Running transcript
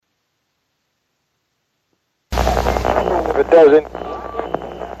it doesn't.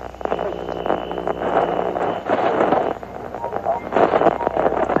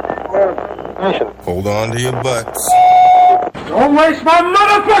 Hold on to your butts. Don't waste my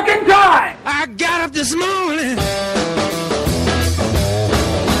motherfucking time! I got up this morning,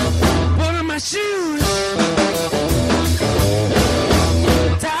 put on my shoes,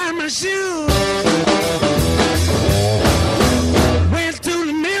 tied my shoes, went to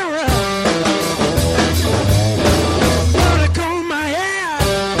the mirror, put a comb in my hair,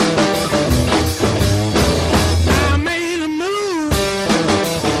 I made a move,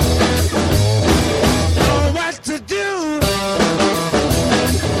 know what to do.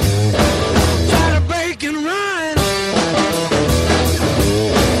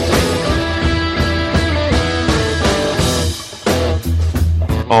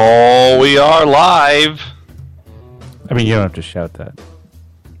 Oh, we are live. I mean, you don't have to shout that.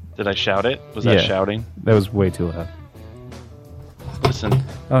 Did I shout it? Was that shouting? That was way too loud. Listen.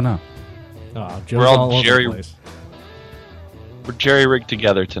 Oh, no. Oh, We're all we're jerry-rigged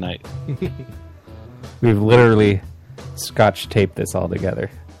together tonight. We've literally scotch taped this all together.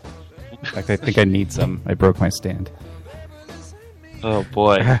 In fact, I think I need some. I broke my stand. Oh,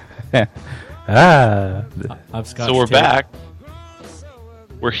 boy. I've scotch So we're taped. back.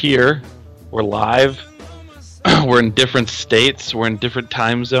 We're here. We're live. We're in different states. We're in different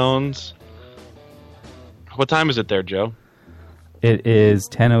time zones. What time is it there, Joe? It is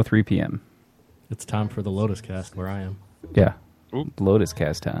 10:03 p.m. It's time for the Lotus Cast where I am. Yeah. Oop. Lotus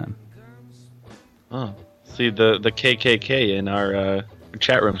Cast time. Oh, see, the KKK in our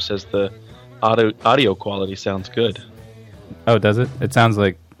chat room says the audio quality sounds good. Oh, does it? It sounds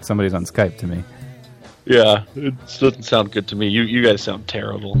like somebody's on Skype to me. Yeah, it doesn't sound good to me. You guys sound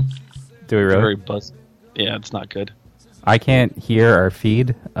terrible. Do we really? Very buzz. Yeah, it's not good. I can't hear our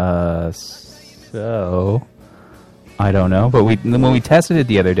feed, so I don't know. But when we tested it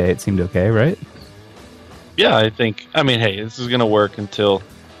the other day, it seemed okay, right? Yeah, I think. I mean, hey, this is gonna work until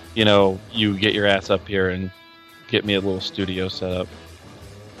you get your ass up here and get me a little studio set up.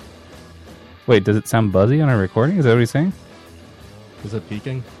 Wait, does it sound buzzy on our recording? Is that what he's saying? Is it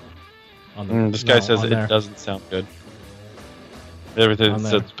peaking? This guy says it doesn't sound good. Everything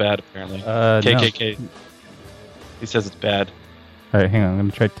says it's bad, apparently. KKK. No. He says it's bad. All right, hang on. I'm going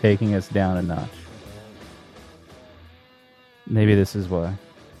to try taking us down a notch. Maybe this is why.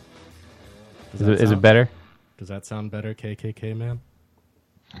 Is it better? Does that sound better, KKK man?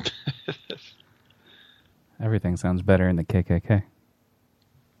 Everything sounds better in the KKK.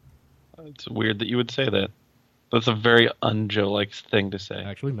 It's weird that you would say that. That's a very un-Joe-like thing to say.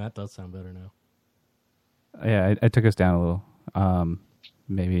 Actually, Matt does sound better now. Yeah, I took us down a little.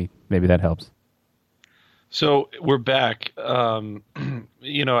 Maybe that helps. So we're back. I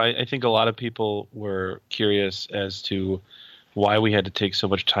think a lot of people were curious as to why we had to take so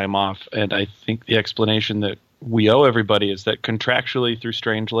much time off, and I think the explanation that we owe everybody is that contractually through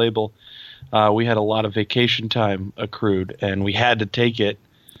Strange Label, we had a lot of vacation time accrued, and we had to take it.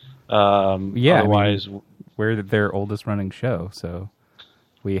 Otherwise, we're their oldest running show, so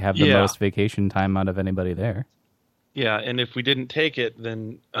we have the most vacation time out of anybody there. Yeah, and if we didn't take it,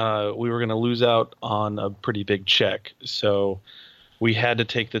 then we were going to lose out on a pretty big check. So we had to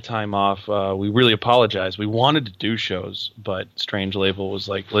take the time off. We really apologize. We wanted to do shows, but Strange Label was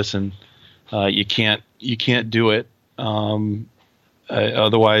like, "Listen, you can't do it.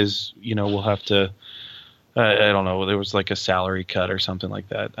 Otherwise, we'll have to." I don't know. There was like a salary cut or something like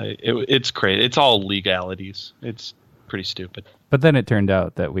that. It's crazy. It's all legalities. It's pretty stupid. But then it turned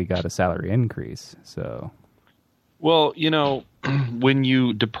out that we got a salary increase. So, well, when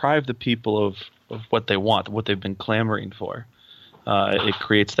you deprive the people of what they want, what they've been clamoring for, it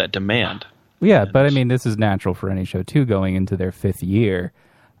creates that demand. Yeah, but I mean, this is natural for any show too. Going into their fifth year,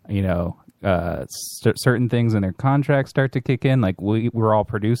 certain things in their contracts start to kick in. Like we're all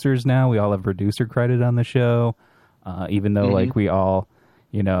producers now. We all have producer credit on the show, even though like we all,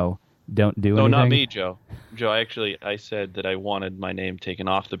 don't do anything. No, not me, Joe. Joe, I said that I wanted my name taken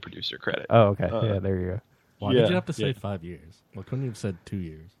off the producer credit. Oh, okay. Yeah, there you go. Why did you have to say 5 years? Well, couldn't you have said 2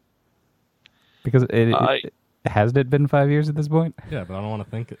 years? Because hasn't it been 5 years at this point? Yeah, but I don't want to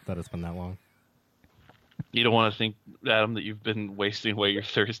think that it's been that long. You don't want to think, Adam, that you've been wasting away your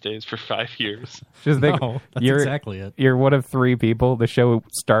Thursdays for 5 years. Just think, no, that's exactly it. You're one of 3 people. The show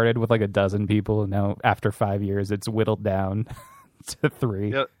started with like a dozen people, and now after 5 years, it's whittled down to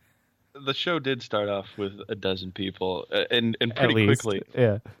 3. Yeah, the show did start off with a dozen people, and pretty quickly,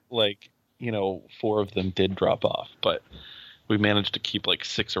 yeah. 4 of them did drop off, but we managed to keep like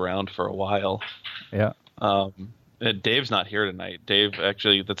 6 around for a while. Yeah. Dave's not here tonight. Dave,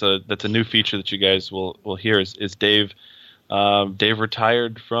 actually, that's a new feature that you guys will hear is Dave Dave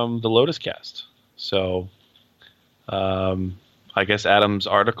retired from the Lotus Cast. So I guess Adam's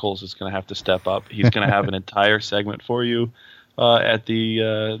Articles is going to have to step up. He's going to have an entire segment for you at the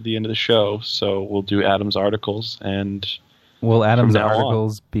end of the show. So we'll do Adam's Articles. And will Adam's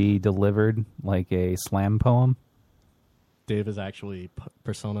Articles be delivered like a slam poem? Dave is actually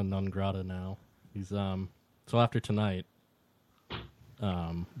persona non grata now. He's so after tonight,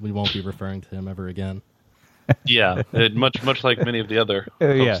 we won't be referring to him ever again. Yeah, much like many of the other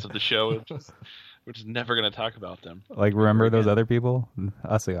hosts of the show, we're just never going to talk about them. Like, remember those other people?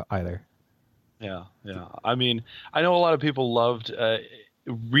 Us either. Yeah. I mean, I know a lot of people loved,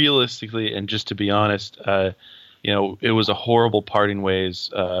 realistically, and just to be honest, it was a horrible parting ways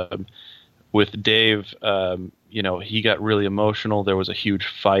with Dave. He got really emotional. There was a huge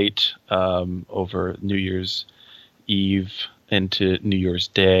fight over New Year's Eve into New Year's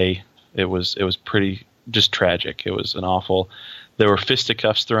Day. It was pretty just tragic. It was an awful. There were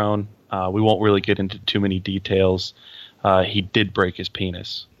fisticuffs thrown. We won't really get into too many details. He did break his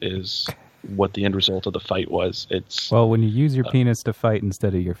penis, is what the end result of the fight was. Well, when you use your penis to fight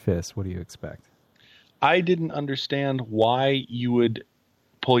instead of your fist, what do you expect? I didn't understand why you would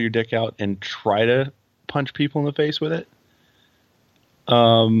pull your dick out and try to punch people in the face with it.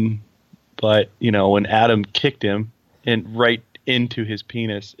 But when Adam kicked him and right into his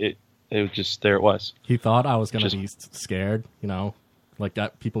penis, it was just, there it was. He thought I was going to be scared, like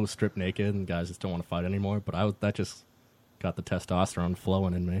that people strip naked and guys just don't want to fight anymore. But that just got the testosterone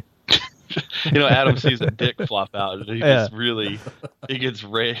flowing in me. Adam sees a dick flop out and he gets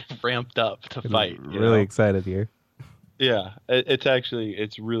ramped up to fight. Really excited here. Yeah,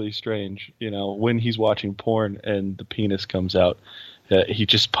 it's really strange. When he's watching porn and the penis comes out, he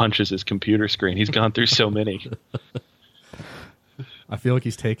just punches his computer screen. He's gone through so many. I feel like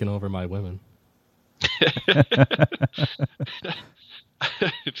he's taken over my women.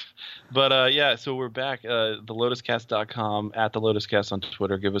 But so we're back. TheLotusCast.com, at TheLotusCast on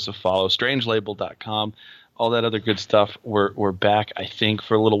Twitter. Give us a follow. StrangeLabel.com, all that other good stuff. We're back, I think,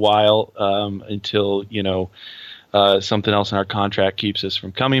 for a little while until something else in our contract keeps us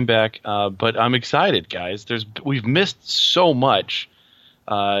from coming back. But I'm excited, guys. We've missed so much.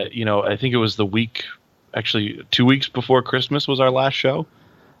 I think it was the week. Actually, 2 weeks before Christmas was our last show.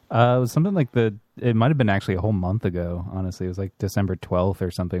 It was something like it might have been actually a whole month ago, honestly. It was like December 12th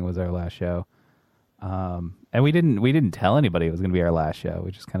or something was our last show. And we didn't tell anybody it was going to be our last show.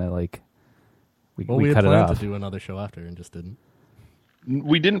 We just kind of like, we cut it off. We had planned to do another show after and just didn't.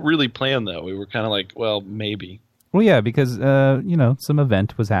 We didn't really plan, though. We were kind of like, well, maybe. Well, yeah, because, some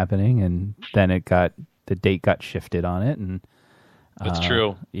event was happening and then the date got shifted on it. And that's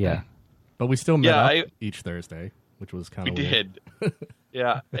true. Yeah. But we still met up each Thursday, which was kind of weird. We did.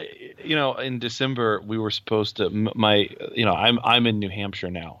 Yeah. In December, we were supposed to, I'm in New Hampshire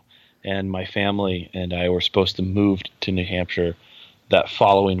now, and my family and I were supposed to move to New Hampshire that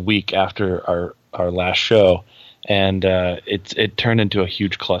following week after our last show. And it turned into a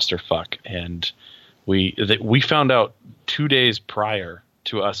huge clusterfuck. And we found out 2 days prior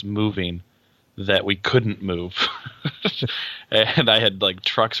to us moving that we couldn't move. And I had like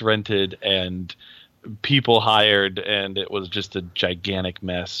trucks rented and people hired, and it was just a gigantic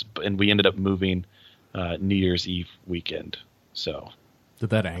mess. And we ended up moving New Year's Eve weekend. So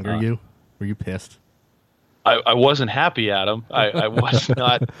did that anger you? Were you pissed? I wasn't happy, Adam. I was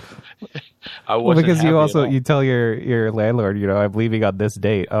not. I wasn't. Well, because happy you tell your landlord, I'm leaving on this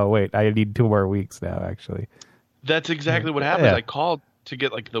date. Oh wait, I need 2 more weeks now. Actually, that's exactly what happened. Yeah. I called to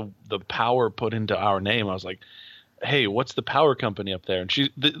get like the power put into our name. I was like, hey, what's the power company up there?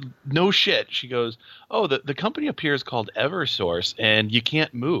 And no shit. She goes, oh, the company up here is called Eversource, and you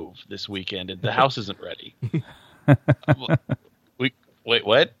can't move this weekend. And the house isn't ready. Wait,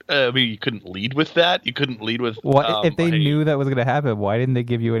 what? You couldn't lead with that? You couldn't lead with... What if they knew that was going to happen? Why didn't they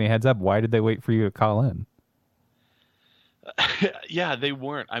give you any heads up? Why did they wait for you to call in? Yeah, they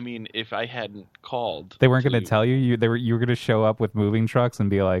weren't. If I hadn't called... They weren't going to tell you? You were going to show up with moving trucks and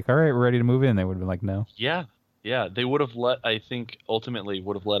be like, all right, we're ready to move in. They would have been like, no. Yeah. They would have ultimately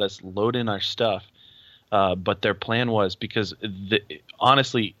would have let us load in our stuff. But their plan was, because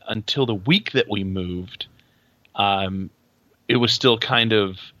honestly, until the week that we moved, it was still kind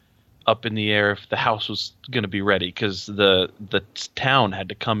of up in the air if the house was going to be ready, because the town had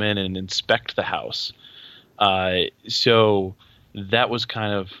to come in and inspect the house. So that was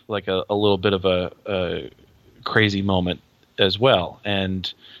kind of like a little bit of a crazy moment as well.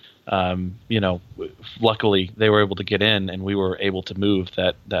 And, luckily they were able to get in and we were able to move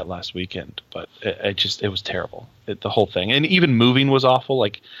that last weekend. But it was terrible, the whole thing. And even moving was awful.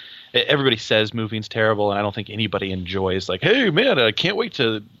 Like, everybody says moving's terrible, and I don't think anybody enjoys like, hey man, I can't wait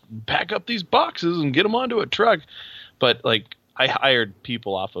to pack up these boxes and get them onto a truck. But like, I hired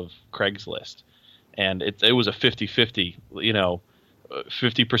people off of Craigslist, and it was a 50-50,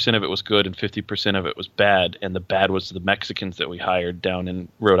 50% of it was good and 50% of it was bad, and the bad was the Mexicans that we hired down in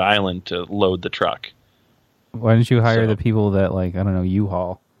Rhode Island to load the truck. Why didn't you hire the people that, like, I don't know,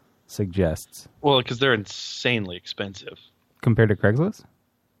 U-Haul suggests? Well, because they're insanely expensive. Compared to Craigslist?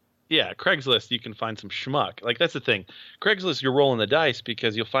 Yeah, Craigslist, you can find some schmuck. Like, that's the thing. Craigslist, you're rolling the dice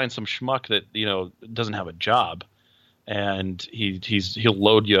because you'll find some schmuck that, doesn't have a job, and he'll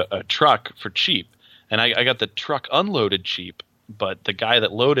load you a truck for cheap. And I got the truck unloaded cheap, but the guy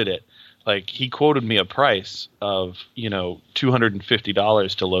that loaded it, like, he quoted me a price of,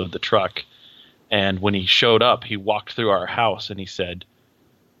 $250 to load the truck. And when he showed up, he walked through our house and he said,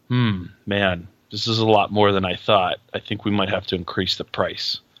 man, this is a lot more than I thought. I think we might have to increase the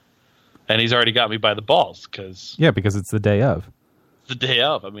price. And he's already got me by the balls because... Yeah, because it's the day of. It's the day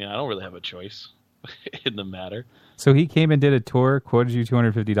of. I mean, I don't really have a choice in the matter. So he came and did a tour, quoted you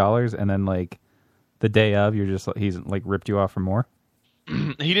 $250, and then, like, the day of, he's like ripped you off for more?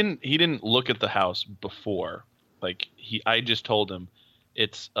 He didn't look at the house before. Like, I just told him,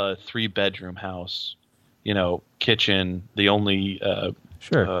 it's a 3-bedroom house, kitchen. The only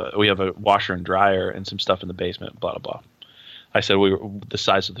we have a washer and dryer and some stuff in the basement. Blah blah blah. I said we were the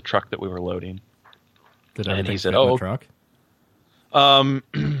size of the truck that we were loading. And he said, "Oh, truck." No,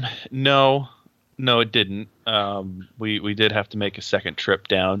 it didn't. We did have to make a second trip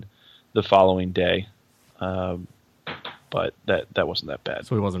down the following day, but that wasn't that bad.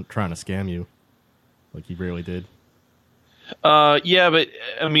 So he wasn't trying to scam you, like he really did. Yeah, but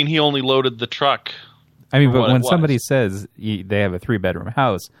I mean, he only loaded the truck. I mean, but when somebody says they have a 3-bedroom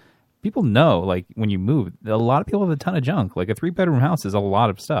house, people know, like, when you move, a lot of people have a ton of junk. Like, a 3-bedroom house is a lot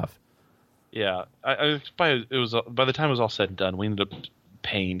of stuff. Yeah, by the time it was all said and done, we ended up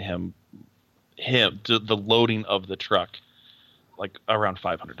paying him the loading of the truck, like around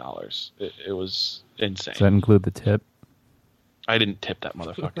 $500. It was insane. Does that include the tip? I didn't tip that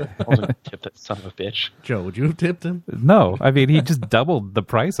motherfucker. I wasn't going to tip that son of a bitch. Joe, would you have tipped him? No. I mean, he just doubled the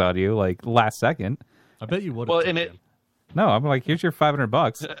price on you, like, last second. I bet you would have tipped him. No, I'm like, here's your $500.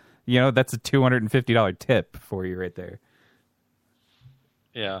 That's a $250 tip for you right there.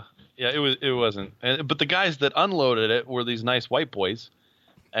 Yeah, it wasn't. But the guys that unloaded it were these nice white boys.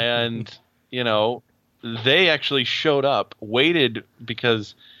 And, they actually showed up, waited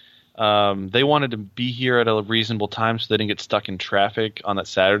because... they wanted to be here at a reasonable time so they didn't get stuck in traffic on that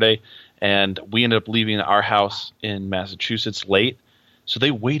Saturday. And we ended up leaving our house in Massachusetts late. So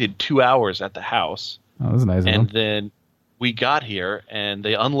they waited 2 hours at the house. Oh, that was nice. And then we got here and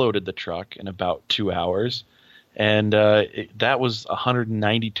they unloaded the truck in about 2 hours. And that was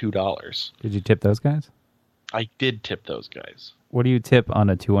 $192. Did you tip those guys? I did tip those guys. What do you tip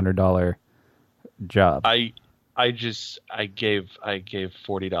on a $200 job? I gave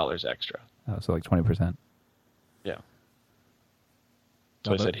 $40 extra. Oh, so like 20%. Yeah.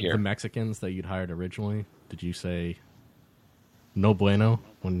 So I said here. The Mexicans that you'd hired originally, did you say no bueno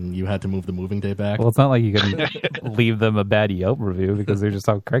when you had to move the moving day back? Well, it's not like you can leave them a bad Yelp review because they're just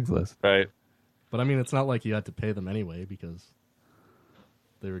on Craigslist. Right. But I mean, it's not like you had to pay them anyway because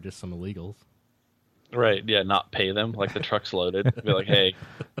they were just some illegals. Right. Yeah. Not pay them like the truck's loaded. Be like, hey,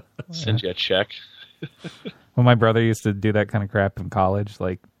 send you a check. Well, my brother used to do that kind of crap in college.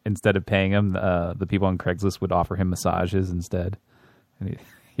 Like, instead of paying him, the people on Craigslist would offer him massages instead. And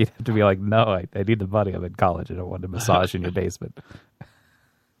he'd have to be like, no, I need the money. I'm in college. I don't want a massage in your basement.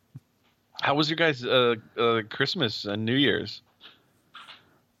 How was your guys' Christmas and New Year's?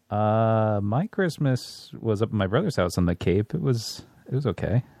 My Christmas was up at my brother's house on the Cape. It was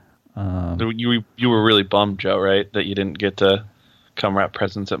okay. You were really bummed, Joe, right? That you didn't get to come wrap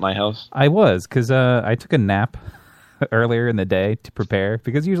presents at my house? I was, because I took a nap earlier in the day to prepare,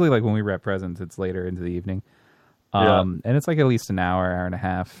 because usually like when we wrap presents, it's later into the evening. And it's like at least an hour and a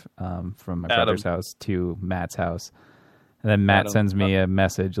half from my brother's house to Matt's house. And then Matt sends me a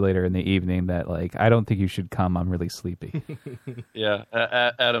message later in the evening that, like, I don't think you should come. I'm really sleepy. Yeah.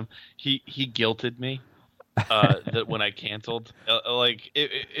 Adam, he guilted me that when I canceled. Like,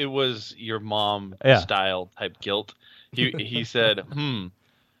 it was your mom style type guilt. He said,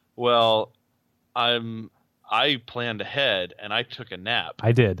 well, I planned ahead and I took a nap.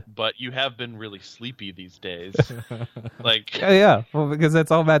 I did. But you have been really sleepy these days. Like, yeah. Well, because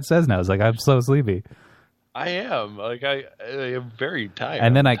that's all Matt says now. Is like, I'm so sleepy. I am. Like, I am very tired.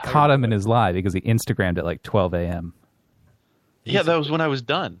 And then I caught him in his lie because he Instagrammed at like 12 a.m. Yeah, that was when I was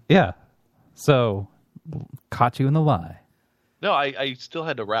done. Yeah. So, caught you in the lie. No, I still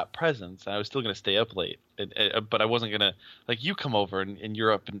had to wrap presents. I was still going to stay up late, but I wasn't going to like you come over and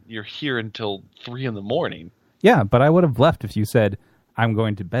you're up and you're here until 3 a.m. Yeah, but I would have left if you said I'm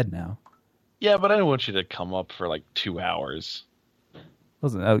going to bed now. Yeah, but I don't want you to come up for like 2 hours.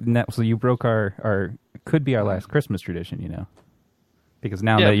 Listen, so you broke our could be our last Christmas tradition, because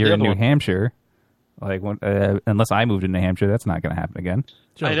now that you're in New Hampshire, like unless I moved to New Hampshire, that's not going to happen again.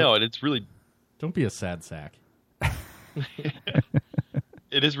 Joe, I know, and it's really don't be a sad sack.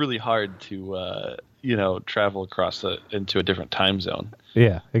 It is really hard to travel across into a different time zone.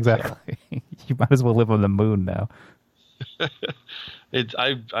 Yeah, exactly. So. You might as well live on the moon now.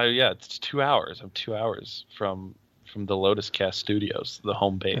 It's 2 hours. I'm 2 hours from the Lotus Cast Studios, the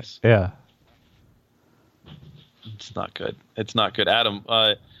home base. Yeah. It's not good. It's not good. Adam,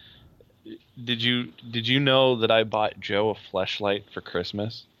 did you know that I bought Joe a fleshlight for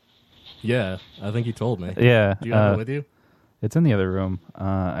Christmas? Yeah, I think you told me. Yeah. Do you have it with you? It's in the other room.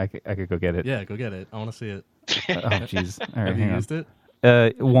 I could go get it. Yeah, go get it. I want to see it. Oh, jeez. All right, have you used it?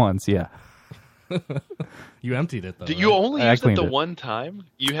 Once, yeah. You emptied it, though. Did you only used it the it. one time?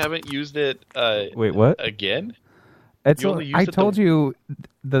 You haven't used it Wait, what? Again? I told you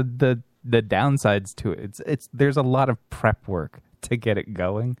the downsides to it. It's there's a lot of prep work to get it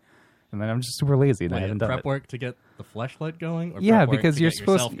going. And then I'm just super lazy and I haven't done prep it. work to get the fleshlight going? Or yeah, prep work because to you're get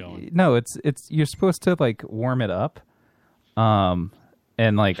supposed going? No, it's you're supposed to like warm it up. And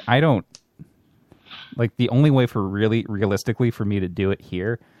like I don't like the only way for realistically for me to do it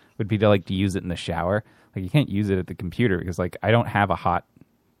here would be to use it in the shower. Like you can't use it at the computer because like I don't have a hot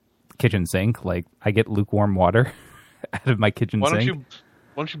kitchen sink. Like I get lukewarm water out of my kitchen sink.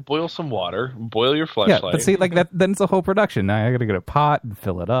 Why don't you boil some water, boil your fleshlight? Yeah, but see, like that, then it's a whole production. Now I got to get a pot and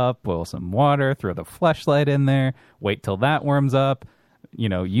fill it up, boil some water, throw the fleshlight in there, wait till that warms up,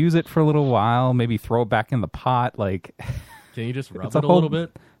 use it for a little while, maybe throw it back in the pot. Like, can you just rub it a little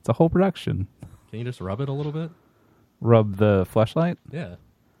bit? It's a whole production. Can you just rub it a little bit? Rub the fleshlight? Yeah.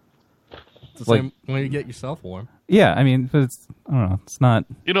 It's the same way you get yourself warm. Yeah, I mean, but I don't know. It's not.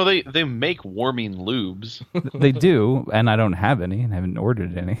 They make warming lubes. They do, and I don't have any, and haven't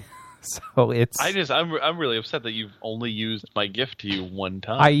ordered any. So it's. I'm really upset that you've only used my gift to you one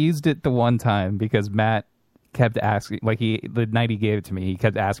time. I used it the one time because Matt kept asking, the night he gave it to me, he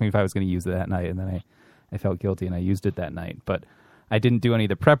kept asking me if I was going to use it that night, and then I felt guilty and I used it that night. But I didn't do any of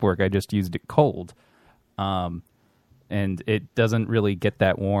the prep work. I just used it cold. And it doesn't really get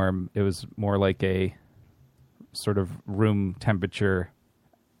that warm. It was more like a sort of room temperature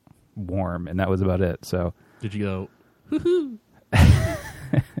warm, and that was about it. So did you go, hoo-hoo?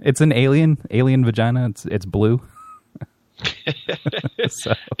 It's an alien vagina. It's blue.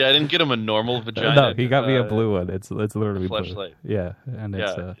 So. Yeah, I didn't get him a normal vagina. No, he got me a blue one. It's literally fleshlight. Blue. Yeah, and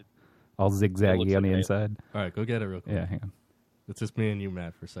it's all zigzaggy on the inside. All right, go get it real quick. Yeah, hang on. It's just me and you,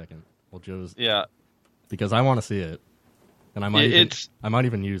 Matt, for a second. Well, Joe's. Yeah. Because I want to see it. And I might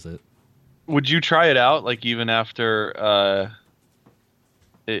even use it. Would you try it out, even after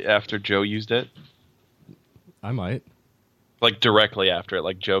Joe used it? I might. Directly after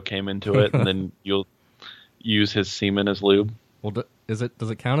it, Joe came into it, and then you'll use his semen as lube. Well, does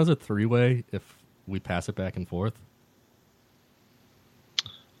it count as a 3-way if we pass it back and forth?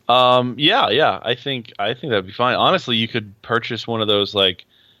 Yeah. I think that'd be fine. Honestly, you could purchase one of those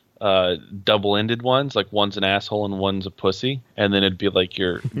double-ended ones, one's an asshole and one's a pussy, and then it'd be like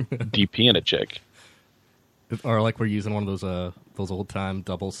you're DP in a chick. Or we're using one of those old-time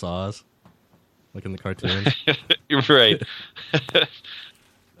double saws, like in the cartoons. You're right.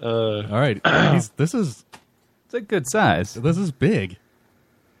 All right, this is... It's a good size. This is big.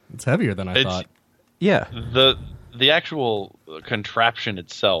 It's heavier than I thought. Yeah. The actual contraption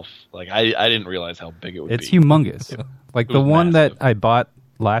itself, I didn't realize how big it would be. It's humongous. The one that I bought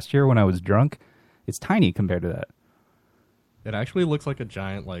last year when I was drunk, it's tiny compared to that. It actually looks like a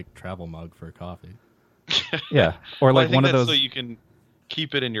giant travel mug for coffee. Yeah, or I think one of that's those. So you can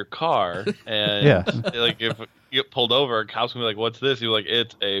keep it in your car, and yeah, if you get pulled over, a cop's gonna be like, "What's this?" You're like,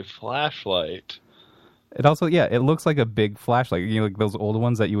 "It's a flashlight." It also, it looks like a big flashlight. Those old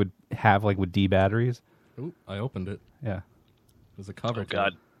ones that you would have with D batteries. Ooh, I opened it. Yeah, there's a cover. Oh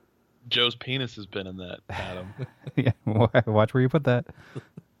God, Joe's penis has been in that, Adam. Yeah, watch where you put that.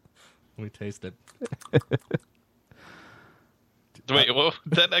 Let me taste it. Wait, well,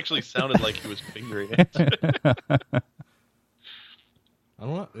 that actually sounded like he was fingering it. I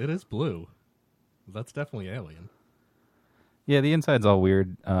don't know. It is blue. That's definitely alien. Yeah, the inside's all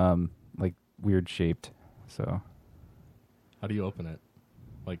weird, weird shaped. So, how do you open it?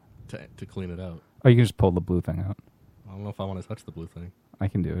 To clean it out? Oh, you can just pull the blue thing out. I don't know if I want to touch the blue thing. I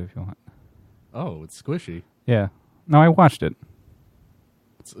can do it if you want. Oh, it's squishy. Yeah. No, I watched it.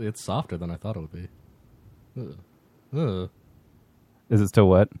 It's softer than I thought it would be. Ugh. Is it still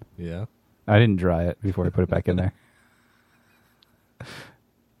wet? Yeah. I didn't dry it before I put it back in there.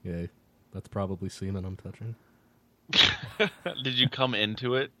 Yeah. That's probably semen I'm touching. Did you come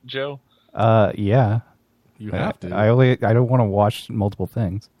into it, Joe? Yeah. You have to. I don't want to wash multiple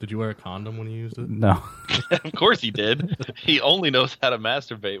things. Did you wear a condom when you used it? No. Of course he did. He only knows how to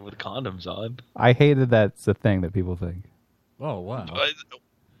masturbate with condoms on. I hated that's a thing that people think. Oh, wow.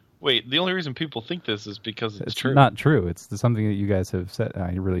 Wait, the only reason people think this is because it's true. Not true. It's something that you guys have said.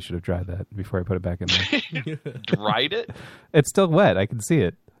 I really should have dried that before I put it back in there. Dried it? It's still wet. I can see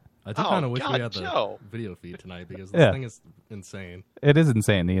it. I do kind of wish we had Joe. the video feed tonight because this thing is insane. It is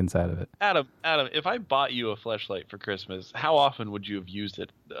insane, the inside of it. Adam, if I bought you a fleshlight for Christmas, how often would you have used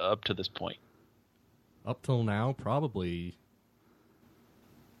it up to this point? Up till now, probably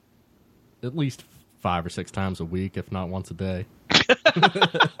at least 5 or 6 times a week, if not once a day.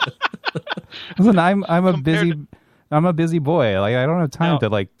 Listen, I'm a busy boy. Like I don't have time to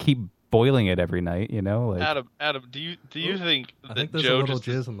like keep boiling it every night. You know, like Adam, do you think I that think there's Joe a little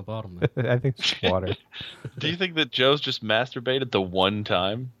just jizz on the bottom there. I think it's water. Do you think that Joe's just masturbated the one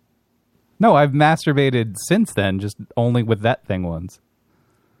time? No, I've masturbated since then, just only with that thing once.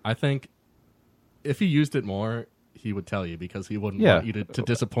 I think if he used it more, he would tell you because he wouldn't want you to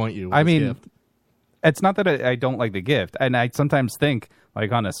disappoint you with his gift. It's not that I don't like the gift. And I sometimes think,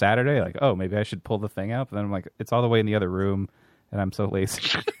 like on a Saturday, like, oh, maybe I should pull the thing out. But then I'm like, it's all the way in the other room, and I'm so lazy.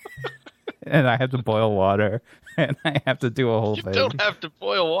 And I have to boil water, and I have to do a whole thing. You don't have to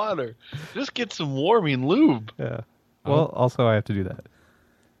boil water. Just get some warming lube. Yeah. Well, also I have to do that.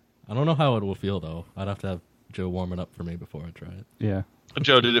 I don't know how it will feel, though. I'd have to have Joe warm it up for me before I try it. Yeah.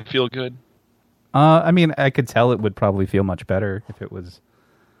 Joe, did it feel good? I mean, I could tell it would probably feel much better if it was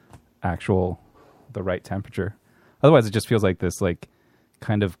the right temperature. Otherwise, it just feels like this, like,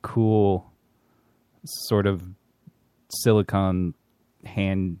 kind of cool sort of silicone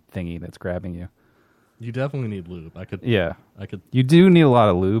hand thingy that's grabbing you. You definitely need lube. I could. You do need a lot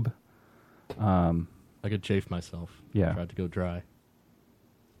of lube. I could chafe myself. Yeah. Tried to go dry.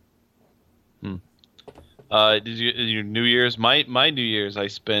 Did your New Year's? My New Year's, I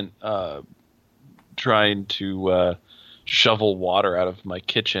spent trying to shovel water out of my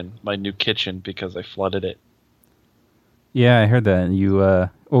kitchen, my new kitchen, because I flooded it. Yeah, I heard that. You,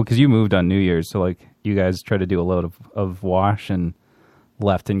 because you moved on New Year's, so like you guys tried to do a load of wash and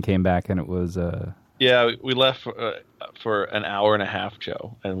left and came back, and it was. Yeah, we left for an hour and a half,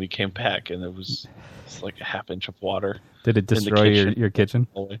 Joe, and we came back, and it's like a half-inch of water. Did it destroy your kitchen?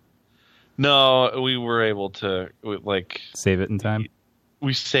 No, we were able to save it in time.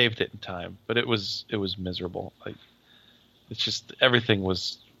 We saved it in time, but it was miserable. Like, it's just everything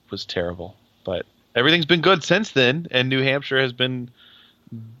was terrible. But everything's been good since then, and New Hampshire has been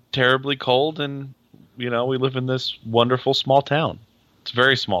terribly cold, and we live in this wonderful small town. It's a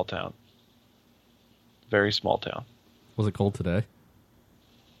very small town. Very small town. Was it cold today?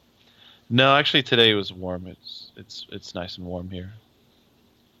 No, actually today it was warm. It's nice and warm here.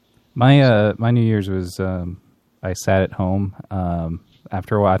 My New Year's was I sat at home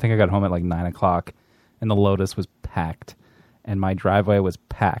after a while. I think I got home at like 9:00, and the Lotus was packed, and my driveway was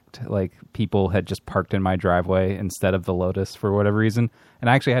packed. Like people had just parked in my driveway instead of the Lotus for whatever reason, and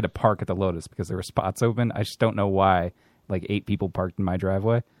I actually had to park at the Lotus because there were spots open. I just don't know why. Like 8 people parked in my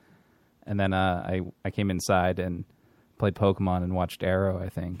driveway, and then I came inside and played Pokemon and watched Arrow, I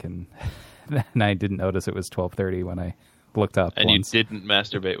think, and then I didn't notice it was 12:30 when I looked up. And once. You didn't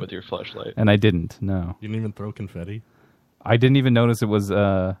masturbate with your fleshlight. And I didn't. No. You didn't even throw confetti. I didn't even notice it was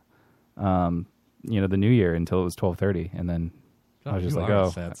the New Year until it was 12:30, and then I was just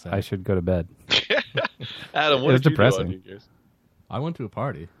like, sad. I should go to bed. Adam, what did you do on New Year's? I went to a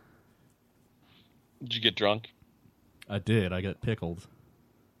party. Did you get drunk? I did. I got pickled.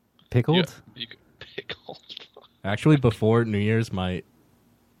 Pickled? Yeah, you got pickled. Actually, before New Year's, my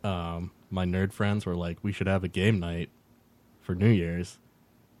nerd friends were like, we should have a game night for New Year's.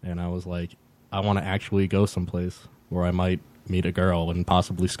 And I was like, I want to actually go someplace where I might meet a girl and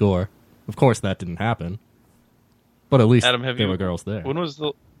possibly score. Of course, that didn't happen. But at least Adam, there were girls there. When was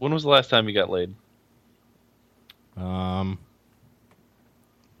the last time you got laid? More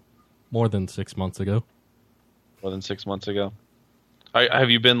than 6 months ago. More than 6 months ago? Have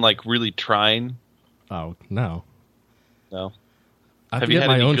you been, like, really trying? Oh, no. No? I have to get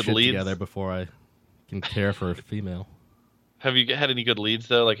my own shit together before I can care for a female. Have you had any good leads,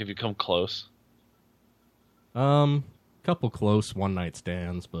 though? Like, have you come close? Couple close one-night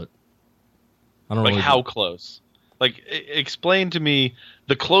stands, but I don't know. Like, how close? Like, explain to me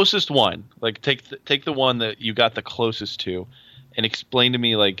the closest one. Like, take the one that you got the closest to, and explain to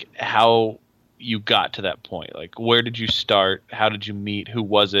me like how you got to that point. Like, where did you start? How did you meet? Who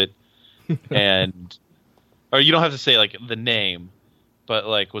was it? And or you don't have to say like the name, but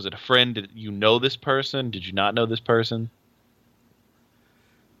like, was it a friend? Did you know this person? Did you not know this person?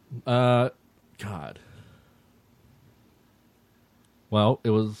 God. Well, it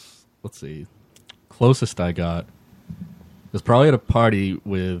was, let's see, closest I got was probably at a party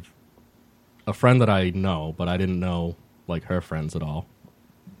with a friend that I know, but I didn't know like her friends at all.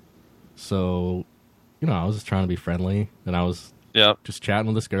 So, you know, I was just trying to be friendly, and I was just chatting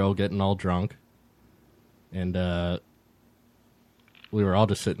with this girl, getting all drunk, and we were all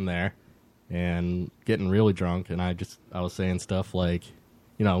just sitting there and getting really drunk, and I was saying stuff like,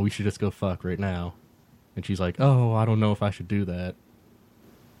 you know, we should just go fuck right now. And she's like, oh, I don't know if I should do that.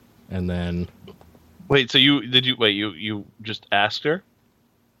 And then... Wait, so you just asked her?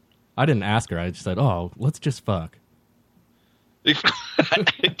 I didn't ask her. I just said, oh, let's just fuck. I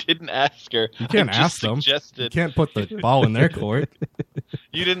didn't ask her. You can't ask them. You can't put the ball in their court.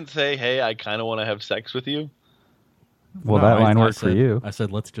 You didn't say, hey, I kind of want to have sex with you? Well, no, that line worked for you. I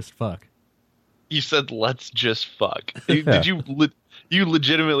said, let's just fuck. You said, let's just fuck. Did you... You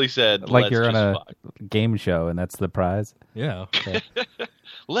legitimately said, like let's you're on a fuck. game show and that's the prize? Yeah. Okay.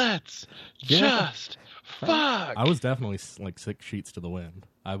 Let's just fuck. I was definitely like 6 sheets to the wind.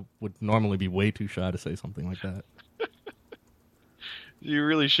 I would normally be way too shy to say something like that. You're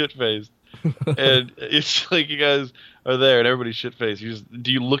really shit-faced. And it's like you guys are there and everybody's shit-faced.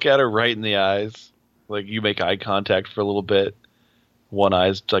 Do you look at her right in the eyes? Like you make eye contact for a little bit? One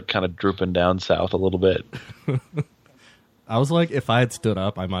eye's like kind of drooping down south a little bit. I was like, if I had stood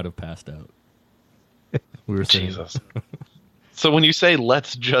up, I might have passed out. We were saying, Jesus. So when you say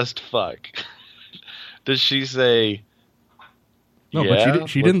 "let's just fuck," does she say? No, yeah? but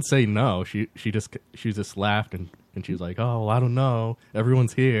she didn't say no. She just laughed and she was like, "Oh, well, I don't know.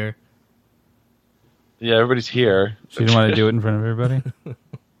 Everyone's here." Yeah, everybody's here. She didn't want to do it in front of everybody.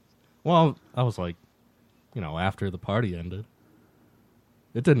 Well, I was like, you know, after the party ended,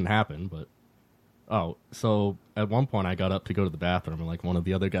 it didn't happen, but. Oh, so at one point I got up to go to the bathroom, and like one of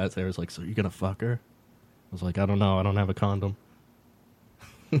the other guys there was like, so you gonna fuck her? I was like, I don't know. I don't have a condom.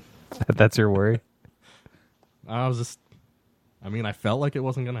 That's your worry? I felt like it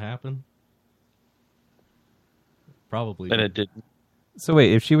wasn't gonna happen. Probably. And it didn't. So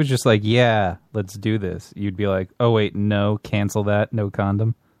wait, if she was just like, yeah, let's do this, you'd be like, oh wait, no, cancel that, no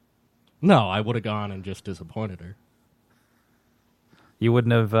condom? No, I would have gone and just disappointed her. You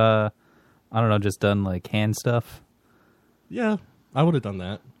wouldn't have, I don't know, just done like hand stuff? Yeah, I would have done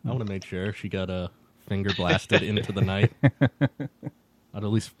that. I would have made sure she got a finger blasted into the night. I'd at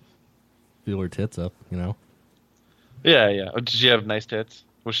least feel her tits up, you know? Yeah, yeah. Did she have nice tits?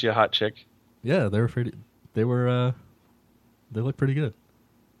 Was she a hot chick? Yeah, they looked pretty good. They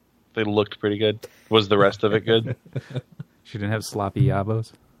looked pretty good. Was the rest of it good? She didn't have sloppy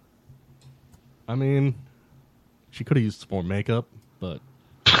yabos? I mean, she could have used some more makeup, but...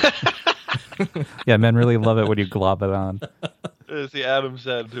 Yeah, men really love it when you glob it on. See, Adam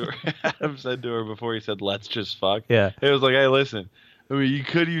said to her before he said, let's just fuck. Yeah. It was like, hey, listen, I mean, you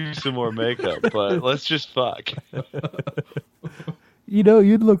could use some more makeup, but let's just fuck. You know,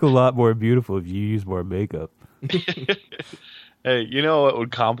 you'd look a lot more beautiful if you used more makeup. Hey, you know what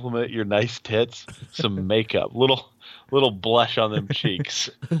would compliment your nice tits? Some makeup. Little blush on them cheeks.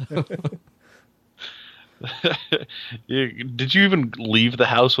 Did you even leave the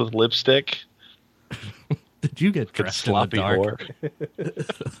house with lipstick? Did you get dressed in the dark?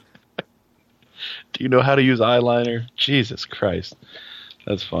 Do you know how to use eyeliner? Jesus Christ.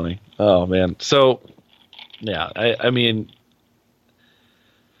 That's funny. Oh, man. So, yeah, I mean,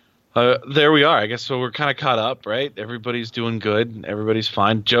 there we are. I guess so we're kind of caught up, right? Everybody's doing good. Everybody's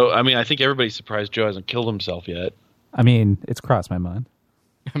fine. Joe, I mean, I think everybody's surprised Joe hasn't killed himself yet. I mean, it's crossed my mind.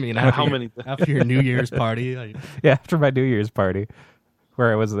 I mean, after your New Year's party? Yeah, after my New Year's party,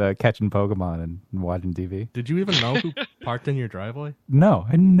 where I was catching Pokemon and watching TV. Did you even know who parked in your driveway? No,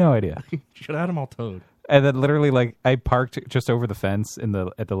 I had no idea. You should have had them all towed. And then literally, like, I parked just over the fence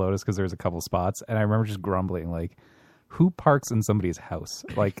at the Lotus because there was a couple spots, and I remember just grumbling, like, who parks in somebody's house?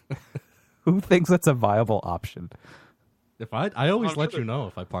 Like, who thinks that's a viable option? If I always let you know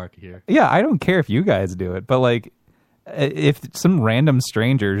if I park here. Yeah, I don't care if you guys do it, but like, if some random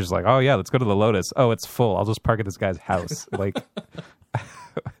stranger is like, oh yeah, let's go to the Lotus. Oh, it's full. I'll just park at this guy's house. Like,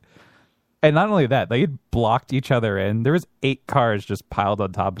 and not only that, they had blocked each other in. There was 8 cars just piled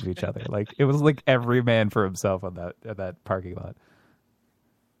on top of each other. Like, it was like every man for himself on that parking lot.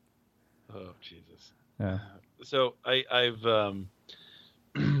 Oh Jesus. Yeah. So I've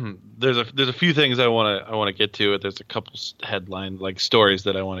there's a few things I want to get to. There's a couple headline like stories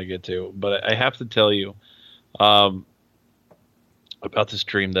that I want to get to, but I have to tell you about this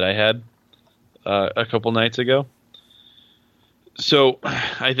dream that I had a couple nights ago. So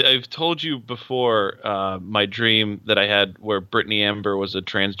I've told you before my dream that I had where Brittany Amber was a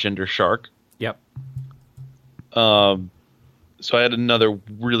transgender shark. Yep. So I had another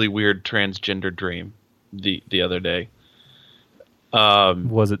really weird transgender dream the other day.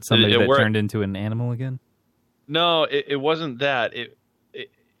 Was it somebody that turned into an animal again? No, it wasn't that.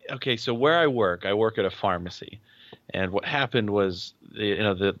 Okay, so where I work at a pharmacy, and what happened was,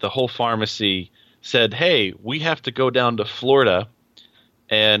 the whole pharmacy said, "Hey, we have to go down to Florida,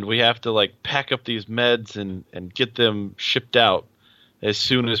 and we have to like pack up these meds and get them shipped out as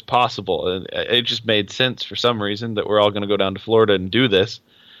soon as possible." And it just made sense for some reason that we're all going to go down to Florida and do this.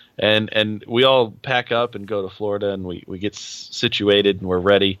 And we all pack up and go to Florida, and we get situated, and we're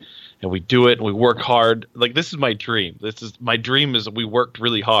ready, and we do it, and we work hard. Like, this is my dream. My dream is we worked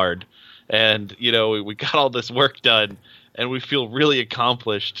really hard, and, we got all this work done, and we feel really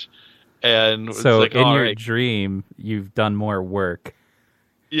accomplished. And so it's like, in your dream, you've done more work.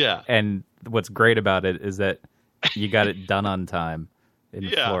 Yeah. And what's great about it is that you got it done on time in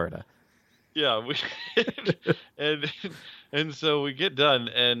Florida. Yeah. And so we get done,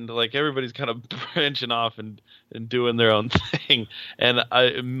 and like everybody's kind of branching off and doing their own thing. And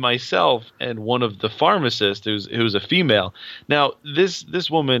myself and one of the pharmacists, who's a female. Now this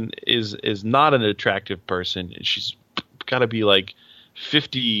woman is not an attractive person. She's got to be like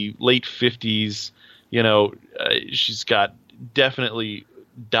 50, late 50s. She's got definitely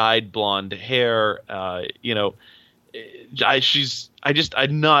dyed blonde hair. I'm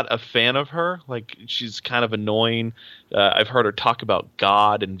not a fan of her. Like, she's kind of annoying. I've heard her talk about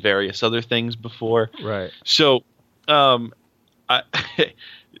God and various other things before. Right. So,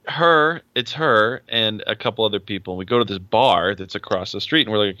 it's her and a couple other people. And we go to this bar that's across the street,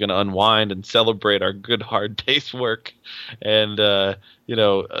 and we're like going to unwind and celebrate our good hard day's work, and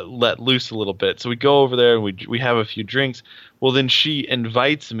let loose a little bit. So we go over there and we have a few drinks. Well, then she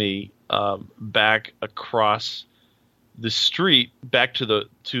invites me back across the street, back to the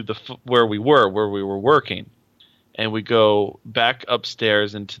where we were working, and we go back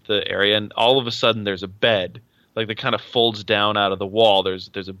upstairs into the area, and all of a sudden there's a bed, like that kind of folds down out of the wall.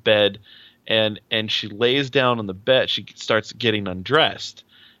 There's a bed, and she lays down on the bed. She starts getting undressed,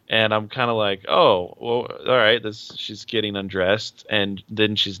 and I'm kind of like, oh, well, all right. She's getting undressed, and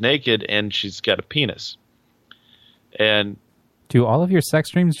then she's naked, and she's got a penis. And do all of your sex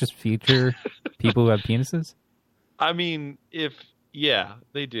dreams just feature people who have penises? I mean,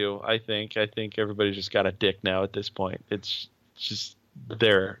 they do. I think everybody's just got a dick now at this point. It's just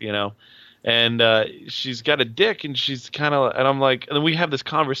there, And she's got a dick, and she's kind of, and I'm like, and then we have this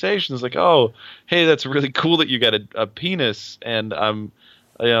conversation. It's like, oh, hey, that's really cool that you got a penis, and I'm,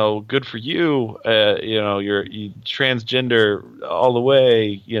 good for you. You're transgender all the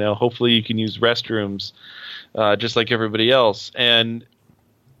way. Hopefully you can use restrooms, just like everybody else. And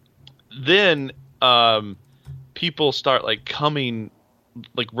then people start like coming,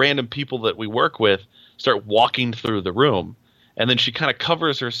 like random people that we work with start walking through the room. And then she kind of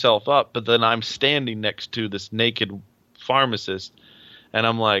covers herself up, but then I'm standing next to this naked pharmacist, and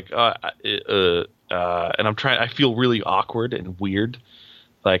I'm like, and I feel really awkward and weird.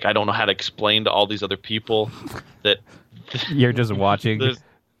 Like, I don't know how to explain to all these other people that you're just watching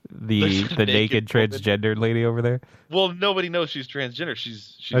the naked transgender lady over there. Well, nobody knows she's transgender.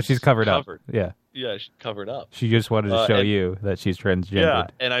 She's covered up. Yeah. Yeah, she's covered up. She just wanted to show you that she's transgender. Yeah,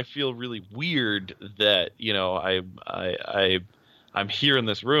 and I feel really weird that, I'm here in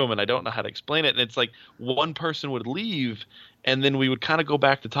this room and I don't know how to explain it. And it's like one person would leave, and then we would kind of go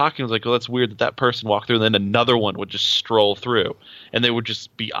back to talking. It was like, well, that's weird that person walked through, and then another one would just stroll through, and they would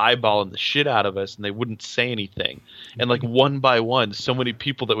just be eyeballing the shit out of us, and they wouldn't say anything. And like one by one, so many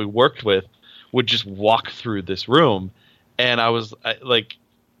people that we worked with would just walk through this room, and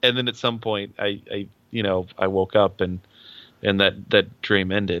and then at some point I woke up and that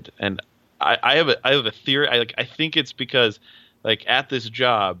dream ended. And I have a theory. I think it's because like at this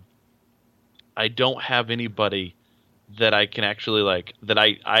job, I don't have anybody that I can actually that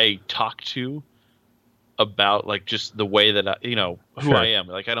I talk to about like just the way that who Sure. I am.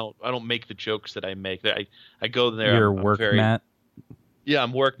 Like I don't make the jokes that I make. I go there. Your work Matt. Yeah,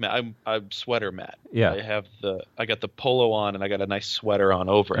 I'm work Matt. I'm sweater Matt. Yeah, I got the polo on, and I got a nice sweater on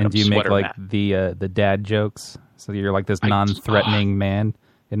over. And I'm do you make like Matt. the dad jokes? So you're like this non-threatening man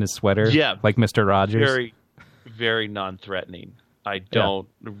in his sweater. Yeah, like Mr. Rogers. Very, very non-threatening. I don't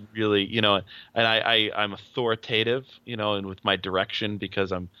really, and I'm authoritative, and with my direction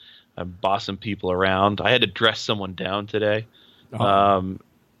because I'm bossing people around. I had to dress someone down today. Oh.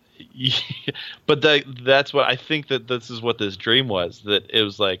 But that's what I think that this is what this dream was, that it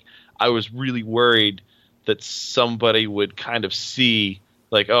was like I was really worried that somebody would kind of see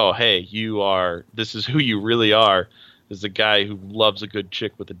like, oh, hey, this is who you really are, is a guy who loves a good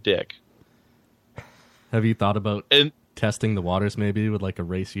chick with a dick. Have you thought about testing the waters maybe with like a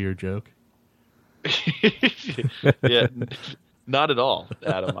racier joke? Yeah, not at all,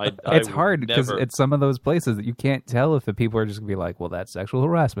 Adam. It's hard because it's some of those places that you can't tell if the people are just gonna be like, well, that's sexual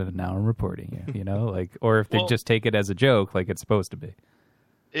harassment and now I'm reporting you, like, or if they just take it as a joke like it's supposed to be.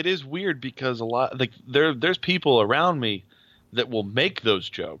 It is weird because a lot, like, there's people around me that will make those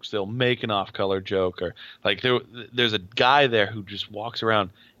jokes. They'll make an off-color joke, or like there's a guy there who just walks around,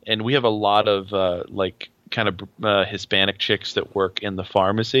 and we have a lot of Hispanic chicks that work in the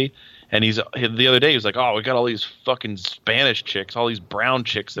pharmacy. And the other day he was like, "Oh, we got all these fucking Spanish chicks, all these brown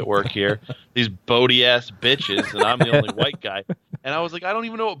chicks that work here, these Bodie ass bitches, and I'm the only white guy." And I was like, "I don't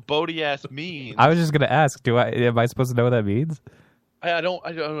even know what Bodie ass means." I was just gonna ask, am I supposed to know what that means? I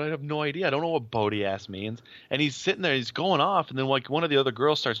have no idea. I don't know what Bodie ass means. And he's sitting there, he's going off, and then like one of the other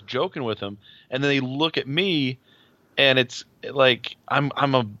girls starts joking with him, and then they look at me, and it's like I'm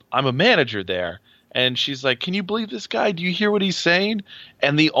a manager there. And she's like, "Can you believe this guy? Do you hear what he's saying?"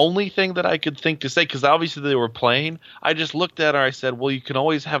 And the only thing that I could think to say, because obviously they were playing, I just looked at her. I said, "Well, you can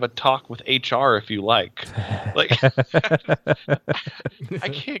always have a talk with HR if you like." Like, I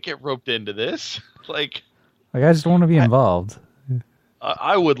can't get roped into this. Like I just want to be involved.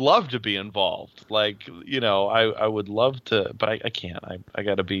 I would love to be involved. Like, I would love to, but I can't. I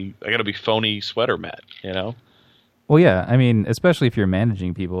gotta be phony sweater Matt. Well, yeah, I mean, especially if you're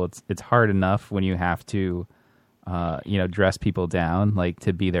managing people, it's hard enough when you have to, dress people down, like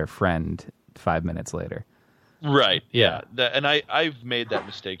to be their friend 5 minutes later. Right. Yeah. And I've made that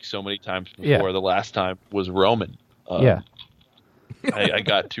mistake so many times before. Yeah. The last time was Roman. I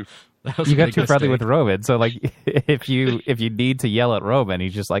got too. You got too friendly with Roman, so like if you need to yell at Roman,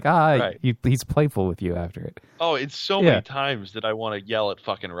 he's just like he's playful with you after it. Oh, it's so many times that I want to yell at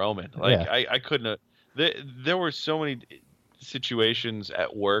fucking Roman. Like I couldn't. There were so many situations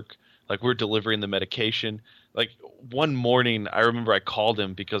at work, like we're delivering the medication. Like one morning, I remember I called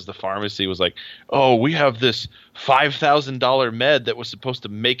him because the pharmacy was like, "Oh, we have this $5,000 med that was supposed to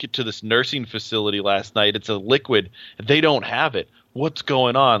make it to this nursing facility last night. It's a liquid. They don't have it. What's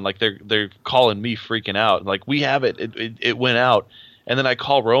going on?" Like they're calling me freaking out. Like, we have it. It went out. And then I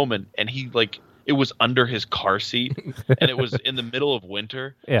call Roman, and he like. It was under his car seat, and it was in the middle of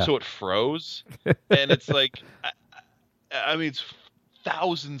winter, so it froze. And it's like, I mean, it's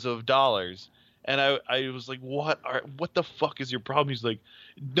thousands of dollars. And I was like, what the fuck is your problem? He's like,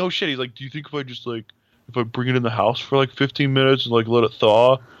 no shit. He's like, do you think if I bring it in the house for like 15 minutes and like let it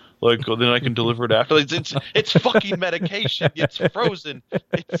thaw, like then I can deliver it after? Like, it's fucking medication. It's frozen.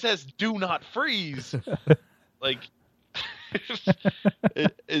 It says do not freeze. Like,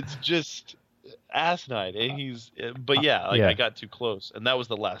 it's just asinine. And I got too close, and that was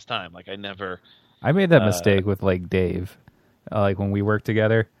the last time. Like, I made that mistake with like Dave, like when we worked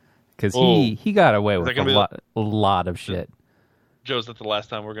together, because he got away with a lot of shit. Joe, is that the last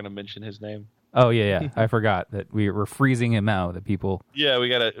time we're going to mention his name? Oh yeah. I forgot that we were freezing him out. That people. Yeah,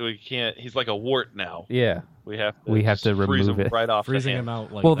 we can't. He's like a wart now. Yeah, we have to remove it right off. Freezing him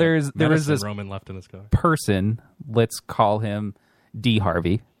out. Like there is this Roman left in his car. Person. Let's call him D.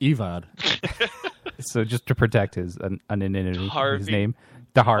 Harvey. Evad. So just to protect his anonymity, his name,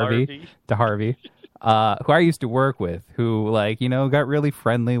 DeHarvey, who I used to work with, who got really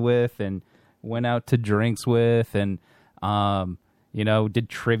friendly with and went out to drinks with and did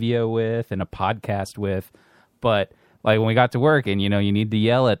trivia with and a podcast with, but like when we got to work and you need to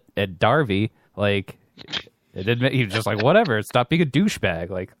yell at Darby, like it didn't. He was just like, whatever, stop being a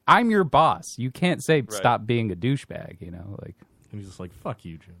douchebag. Like, I'm your boss. You can't say stop being a douchebag. Like. And he's just like, fuck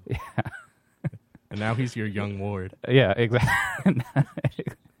you, Joe. Yeah. And now he's your young ward. Yeah, exactly.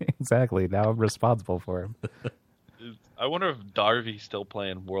 Exactly. Now I'm responsible for him. I wonder if Darby's still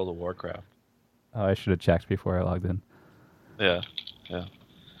playing World of Warcraft. Oh, I should have checked before I logged in. Yeah.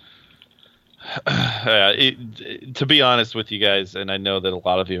 To be honest with you guys, and I know that a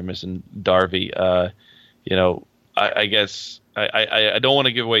lot of you are missing Darby, I guess I don't want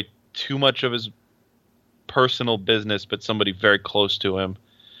to give away too much of his personal business, but somebody very close to him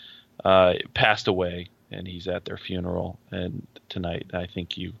passed away, and he's at their funeral. And tonight, I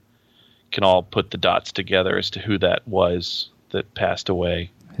think you can all put the dots together as to who that was that passed away.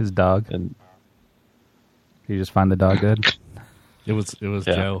 His dog. And did you just find the dog dead? It was Yeah.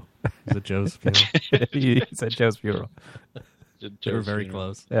 Joe. Was it Joe's funeral? He said Joe's funeral. They were very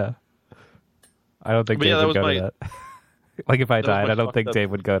close. Yeah. I don't think But Dave yeah, would that go was to that. Like if I that was died, my I don't fucked think up-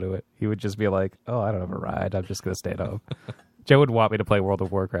 Dave would go to it. He would just be like, "Oh, I don't have a ride. I'm just going to stay at home." Joe would want me to play World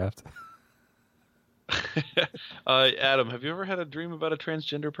of Warcraft. Adam, have you ever had a dream about a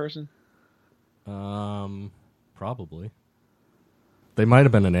transgender person? Probably. They might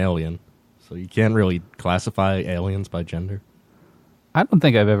have been an alien, so you can't really classify aliens by gender. I don't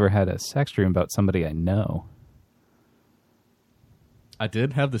think I've ever had a sex dream about somebody I know. I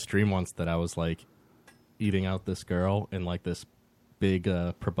did have this dream once that I was like eating out this girl and like this big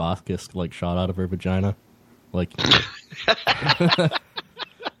proboscis like shot out of her vagina, like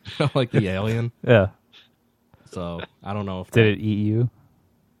like the alien. Yeah. So I don't know if Did it eat you?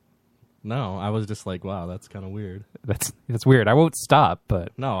 No, I was just like, wow, that's kind of weird. That's weird. I won't stop,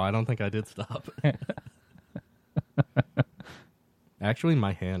 but No, I don't think I did stop. Actually,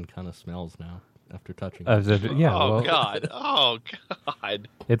 my hand kind of smells now after touching it. yeah. Oh well, God! Oh God!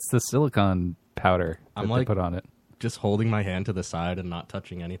 it's the silicone powder that I'm they like- put on it. Just holding my hand to the side and not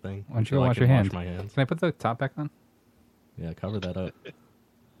touching anything. Why don't you until I wash can your hands? my hands. Can I put the top back on? Yeah, cover that up.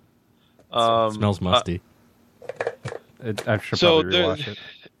 Um, Smells musty. I should So probably rewash it.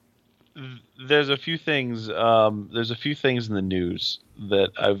 There's a few things. There's a few things in the news that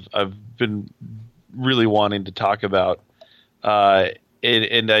I've been really wanting to talk about, and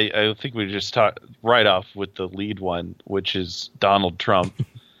I think we just talk right off with the lead one, which is Donald Trump.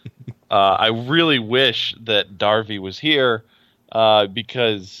 I really wish that Darby was here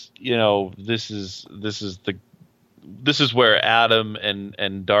because this is where Adam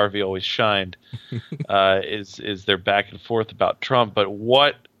and Darby always shined. Is their back and forth about Trump, but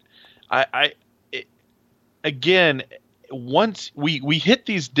what again, once we hit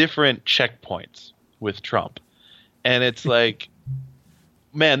these different checkpoints with Trump, and it's like,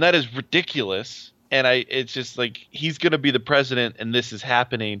 man, that is ridiculous. And it's just like, he's going to be the president and this is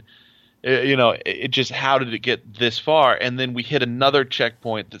happening. It just, how did it get this far? And then we hit another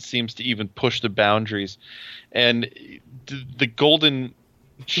checkpoint that seems to even push the boundaries. And the golden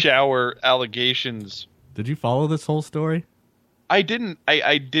shower allegations. Did you follow this whole story? I didn't.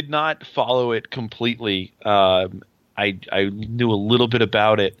 I did not follow it completely. I knew a little bit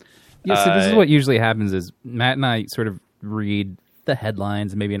about it. Yeah, so this is what usually happens is Matt and I sort of read the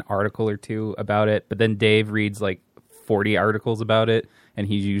headlines and maybe an article or two about it, but then Dave reads like 40 articles about it, and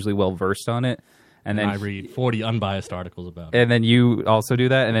he's usually well versed on it. And then I read 40 unbiased articles about it. And then you also do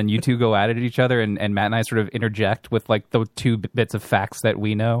that, and then you two go at it at each other, and Matt and I sort of interject with like the two bits of facts that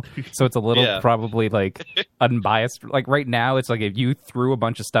we know. So it's a little probably like unbiased. Like right now, it's like if you threw a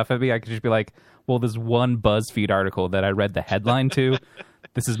bunch of stuff at me, I could just be like, well, there's one BuzzFeed article that I read the headline to.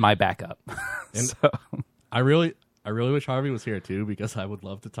 This is my backup. And So I really wish Harvey was here too, because I would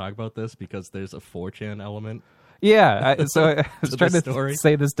love to talk about this, because there's a 4chan element. yeah, I was To trying the to story.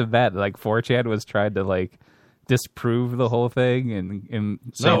 say this to Matt. Like 4chan was trying to like disprove the whole thing and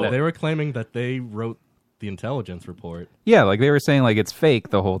saying No, that, they were claiming that they wrote the intelligence report. yeah, like they were saying like it's fake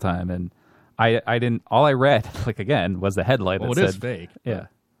the whole time, and I didn't. All I read, like again, was the headline Well, that it said is fake. Yeah. but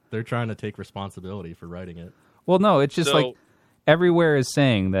They're trying to take responsibility for writing it. Well, no, it's just So- like everywhere is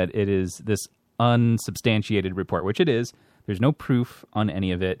saying that it is this unsubstantiated report, which it is. There's no proof on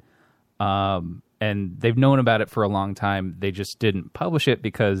any of it. And they've known about it for a long time. They just didn't publish it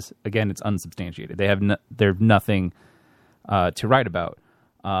because, again, it's unsubstantiated. They have they're nothing to write about.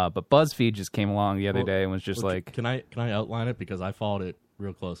 But BuzzFeed just came along the other day and was just Well, like, can I outline it, because I followed it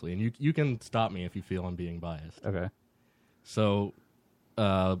real closely, and you can stop me if you feel I'm being biased. okay, So,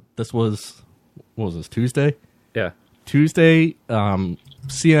 this was, what was this, Tuesday? yeah, Tuesday,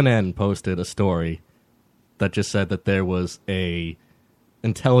 CNN posted a story that just said that there was a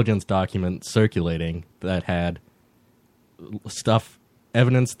intelligence document circulating that had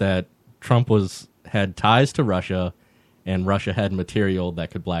evidence that Trump had ties to Russia, and Russia had material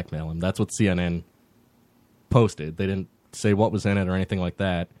that could blackmail him. That's what CNN posted. They didn't say what was in it or anything like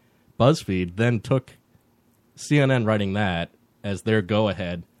that. BuzzFeed then took CNN writing that as their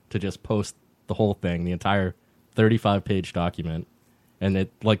go-ahead to just post the whole thing, the entire 35-page document. And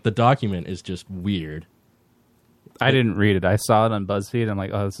the document is just weird. I didn't read it. I saw it on BuzzFeed. I'm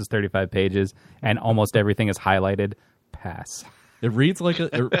like, oh, this is 35 pages, and almost everything is highlighted. Pass. It reads like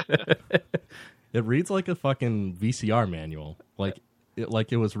it reads like a fucking VCR manual. Like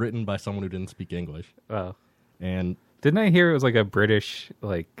it was written by someone who didn't speak English. Wow. And Didn't I hear it was like a British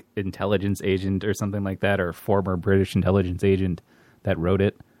like intelligence agent or something like that, or a former British intelligence agent that wrote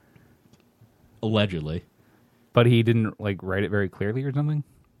it? allegedly, But he didn't like write it very clearly or something?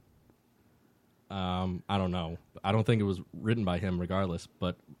 I don't know. I don't think it was written by him regardless,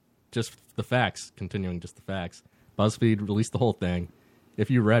 but just the facts, continuing just the facts. BuzzFeed released the whole thing.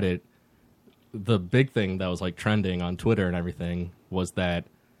 If you read it, the big thing that was like trending on Twitter and everything was that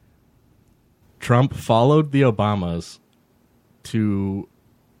Trump followed the Obamas to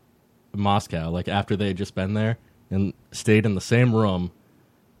Moscow, like after they had just been there, and stayed in the same room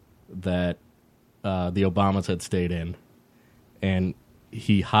that the Obamas had stayed in. And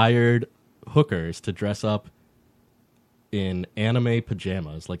he hired hookers to dress up in anime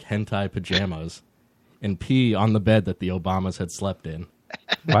pajamas, like hentai pajamas, and pee on the bed that the Obamas had slept in.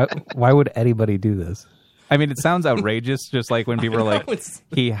 Why would anybody do this? I mean, it sounds outrageous, just like when people are like,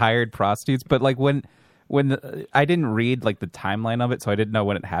 he hired prostitutes. But like when I didn't read like the timeline of it, so I didn't know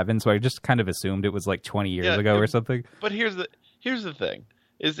when it happened. So I just kind of assumed it was like 20 years ago or something. But here's the thing: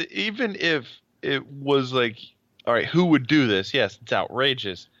 is that even if it was like, all right, who would do this? Yes, it's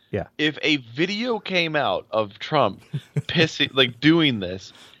outrageous. Yeah. If a video came out of Trump pissing, like doing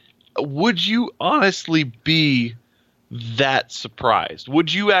this, would you honestly be that surprised?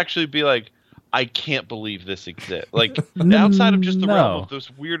 Would you actually be like, I can't believe this exists? Like, outside of just the realm of this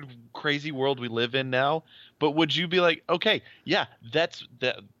weird, crazy world we live in now, but would you be like, okay, yeah, that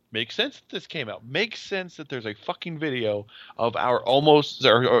makes sense that this came out. Makes sense that there's a fucking video of our almost,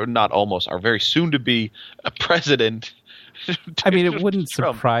 or not almost, our very soon-to-be president. I mean, it wouldn't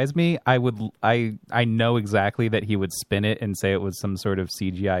surprise me. I know exactly that he would spin it and say it was some sort of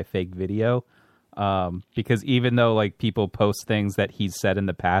CGI fake video. Because even though like people post things that he's said in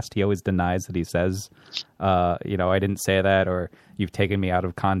the past, he always denies that he says, I didn't say that, or you've taken me out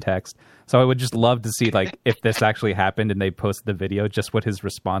of context. So I would just love to see like if this actually happened and they posted the video, just what his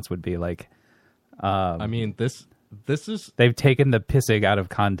response would be like. I mean, this is, they've taken the pissing out of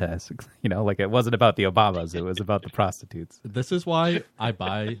context. Like it wasn't about the Obamas, it was about the prostitutes. This is why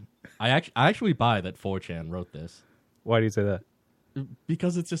I actually buy that 4chan wrote this. Why do you say that?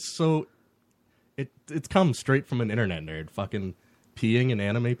 Because it's just so. It's come straight from an internet nerd, fucking peeing in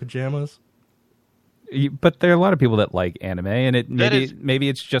anime pajamas. But there are a lot of people that like anime, and maybe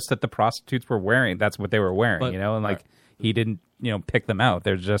it's just that the prostitutes were wearing. That's what they were wearing, and like he didn't, pick them out.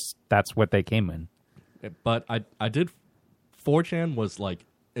 They're just that's what they came in. But I did. 4chan was like,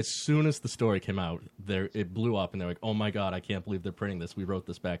 as soon as the story came out, it blew up, and they're like, oh my god, I can't believe they're printing this. We wrote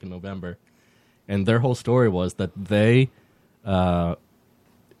this back in November, and their whole story was that they.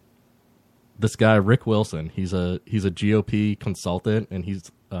 This guy Rick Wilson, he's a GOP consultant, and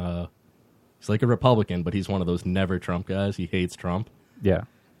he's like a Republican, but he's one of those never Trump guys. He hates Trump. Yeah.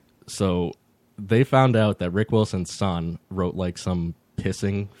 So they found out that Rick Wilson's son wrote like some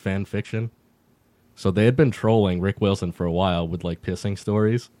pissing fan fiction. So they had been trolling Rick Wilson for a while with like pissing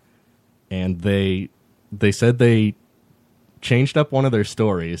stories, and they said they changed up one of their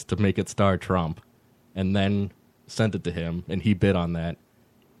stories to make it star Trump, and then sent it to him, and he bid on that.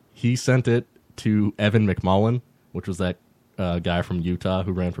 He sent it to Evan McMullin, which was that guy from Utah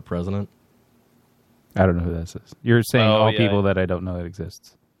who ran for president. I don't know who this is. You're saying people that I don't know it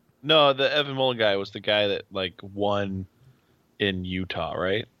exists. No, the Evan Mullen guy was the guy that like won in Utah,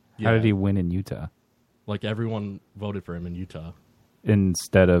 right? Yeah. How did he win in Utah? Like everyone voted for him in Utah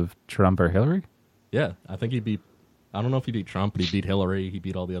instead of Trump or Hillary. Yeah, I think he beat. I don't know if he beat Trump, but he beat Hillary. He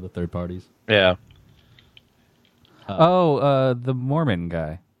beat all the other third parties. Yeah. The Mormon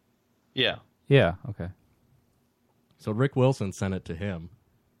guy. Yeah. Yeah, okay. So Rick Wilson sent it to him,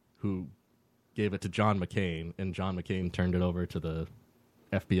 who gave it to John McCain, and John McCain turned it over to the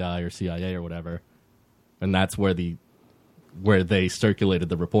FBI or CIA or whatever. And that's where they circulated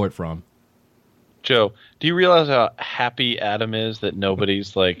the report from. Joe, do you realize how happy Adam is that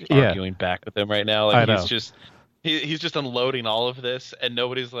nobody's like arguing back with him right now? Like I know. He's just unloading all of this, and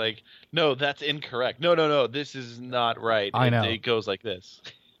nobody's like, no, that's incorrect. No, this is not right. I know. It goes like this.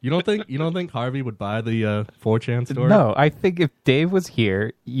 You don't think Harvey would buy the 4chan story? No, I think if Dave was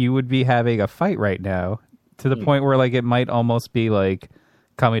here, you would be having a fight right now to the point where like it might almost be like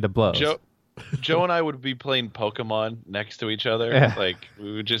coming to blows. Joe and I would be playing Pokemon next to each other. Yeah. Like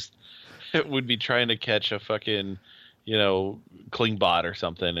we'd be trying to catch a fucking, Klingbot or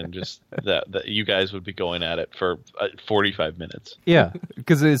something, and just that you guys would be going at it for 45 minutes. Yeah,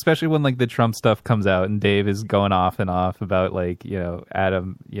 because especially when like the Trump stuff comes out and Dave is going off and off about like,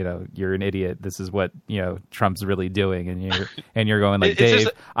 Adam, you're an idiot. This is what, Trump's really doing. And you're going like, Dave,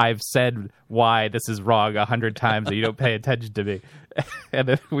 I've said why this is wrong 100 times and you don't pay attention to me. And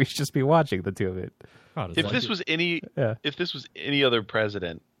then we should just be watching the two of it. If this was any other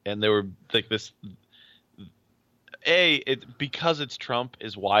president and they were like this, because it's Trump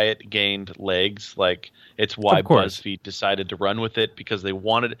is why it gained legs. Like, it's why Of course. BuzzFeed decided to run with it, because they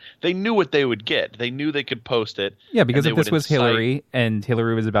knew what they would get. They knew they could post it. Yeah, because and if they this would was incite- Hillary and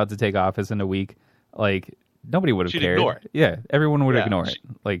Hillary was about to take office in a week, like, nobody would have She'd cared. ignore it. Yeah, everyone would Yeah. ignore it.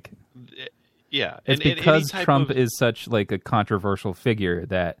 Like, Yeah, it's and because any type Trump of- is such like a controversial figure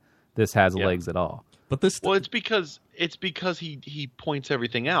that this has Yeah. legs at all. But this, Well, it's because he points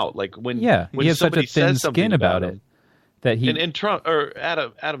everything out. Like when He has such a somebody thin says something skin about it him, that he. and Trump or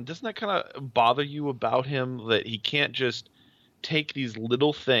Adam, doesn't that kind of bother you about him, that he can't just take these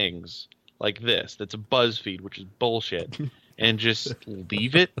little things like this that's a BuzzFeed, which is bullshit, and just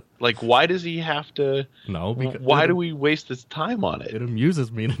leave it? Like, why does he have to? no, because Why do we waste this time on It it?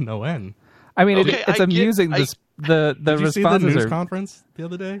 amuses me to no end. I mean, Okay, it's I get- amusing. The Did you see the responses news are conference the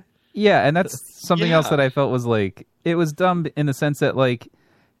other day? yeah, and that's something else Yeah. that I felt was like it was dumb in the sense that like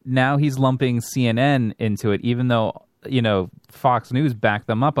now he's lumping CNN into it, even though Fox News backed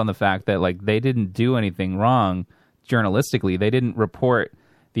them up on the fact that like they didn't do anything wrong journalistically. They didn't report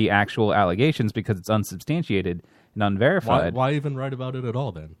the actual allegations because it's unsubstantiated and unverified. Why even write about it at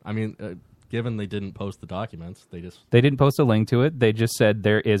all then? I mean, given they didn't post the documents, they didn't post a link to it. They just said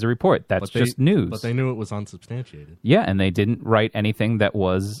there is a report. That's just news. But they knew it was unsubstantiated. Yeah, and they didn't write anything that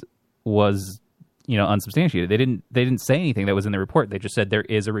was unsubstantiated. They didn't say anything that was in the report. They just said there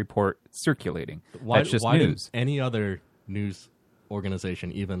is a report circulating. That's just why news. didn't any other news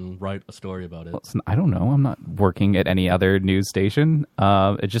organization even write a story about it? Listen, I don't know. I'm not working at any other news station.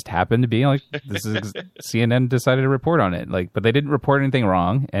 It just happened to be like this is CNN decided to report on it. Like, but they didn't report anything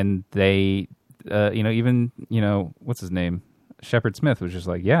wrong, and they, what's his name, Shepard Smith was just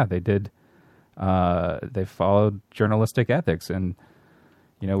like, yeah, they did. They followed journalistic ethics, and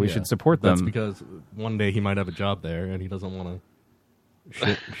we should support them. That's because one day he might have a job there, and he doesn't want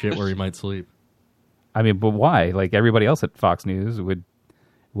to shit where he might sleep. I mean, but why? Like everybody else at Fox News would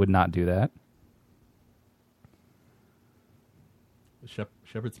not do that.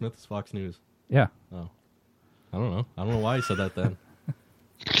 Shepard Smith is Fox News. Yeah. Oh, I don't know. I don't know why he said that then.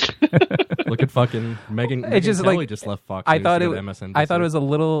 Look at fucking Megan just Kelly like just left Fox I News thought to it. go to MSNBC. I thought it was a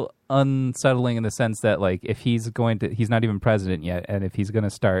little unsettling in the sense that like if he's not even president yet, and if he's going to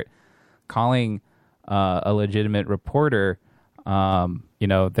start calling a legitimate reporter,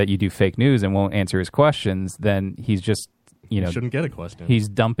 that you do fake news and won't answer his questions, then he's just he shouldn't get a question. he's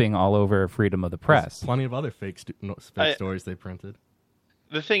dumping all over freedom of the press. There's plenty of other fake stories they printed.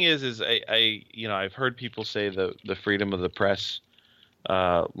 The thing is I've heard people say the freedom of the press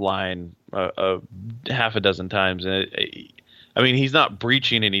line half a dozen times, and I mean, he's not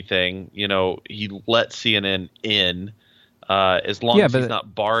breaching anything. He let CNN in as long as he's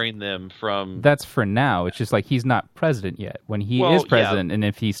not barring them from. That's for now. It's just like he's not president yet. When he is president, and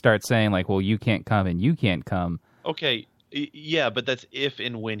if he starts saying like, "Well, you can't come and you can't come," Okay, yeah, but that's if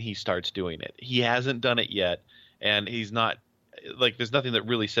and when he starts doing it. He hasn't done it yet, and he's not like. There's nothing that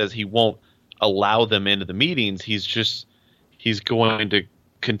really says he won't allow them into the meetings. He's going to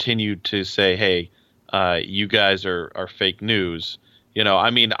continue to say, "Hey, you guys are fake news." I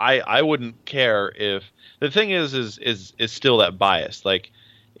mean, I wouldn't care if the thing is still that bias. Like,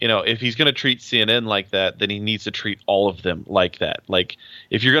 if he's going to treat CNN like that, then he needs to treat all of them like that. Like,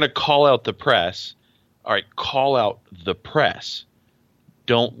 if you're going to call out the press, all right, call out the press.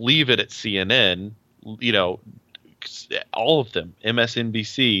 Don't leave it at CNN. All of them,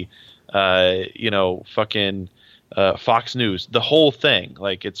 MSNBC, fucking Fox News, the whole thing.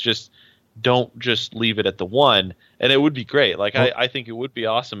 Like, it's just don't just leave it at the one. And it would be great. Like, I think it would be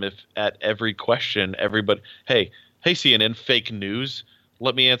awesome if at every question, everybody, hey CNN, fake news,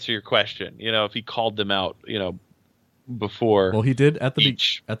 let me answer your question. If he called them out, before. Well, he did at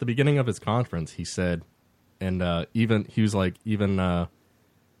the beginning of his conference. He said, and even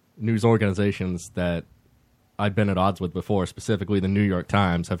news organizations that I've been at odds with before, specifically the New York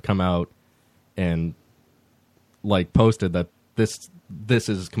Times, have come out and like posted that this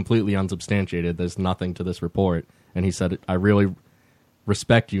is completely unsubstantiated. There's nothing to this report. And he said, I really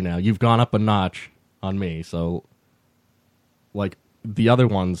respect you now. You've gone up a notch on me. So, like, the other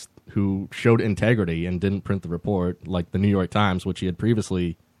ones who showed integrity and didn't print the report, like the New York Times, which he had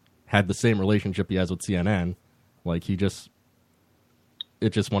previously had the same relationship he has with CNN, like, it just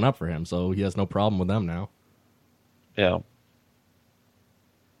went up for him. So he has no problem with them now. Yeah.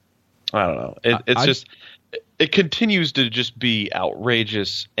 I don't know. It continues to just be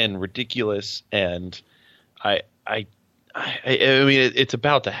outrageous and ridiculous, and I mean, it's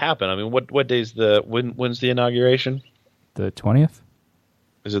about to happen. I mean, what day's when's the inauguration? The 20th?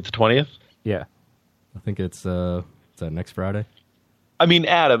 Is it the 20th? Yeah. I think it's is that next Friday? I mean,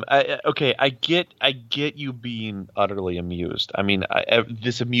 Adam. Okay, I get you being utterly amused. I mean,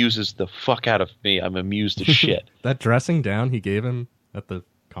 this amuses the fuck out of me. I'm amused as shit. That dressing down he gave him at the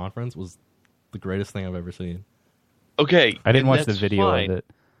conference was the greatest thing I've ever seen. Okay, I didn't watch the video of it.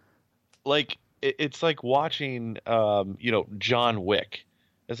 Like, it's like watching, John Wick.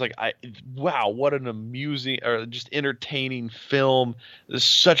 It's like, wow, what an amusing or just entertaining film.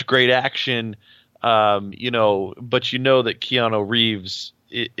 There's such great action. But that Keanu Reeves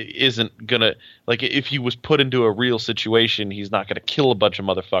isn't gonna, like, if he was put into a real situation, he's not gonna kill a bunch of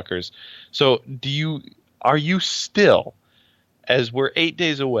motherfuckers. So are you still, as we're 8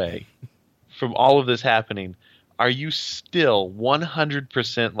 days away from all of this happening, are you still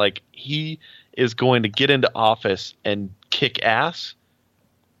 100% like he is going to get into office and kick ass?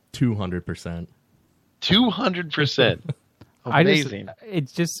 200%. 200%. Amazing.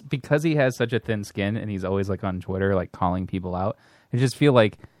 It's just because he has such a thin skin and he's always like on Twitter, like calling people out. I just feel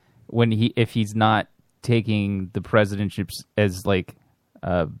like if he's not taking the presidentships as like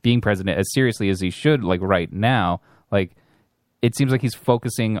being president as seriously as he should, like right now, like it seems like he's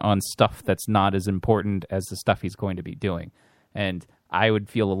focusing on stuff that's not as important as the stuff he's going to be doing. And I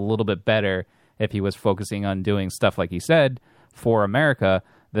would feel a little bit better if he was focusing on doing stuff like he said for America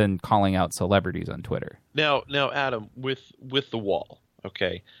than calling out celebrities on Twitter. Now, Adam, with the wall,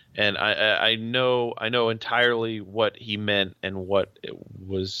 okay, and I know entirely what he meant and what it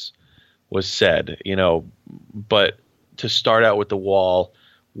was said, but to start out with the wall,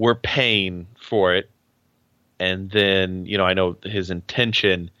 we're paying for it, and then I know his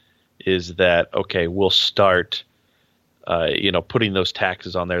intention is that okay, we'll start, putting those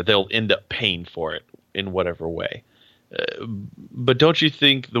taxes on there. They'll end up paying for it in whatever way. But don't you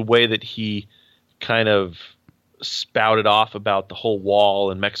think the way that he kind of spouted off about the whole wall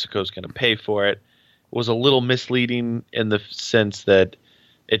and Mexico's going to pay for it was a little misleading in the sense that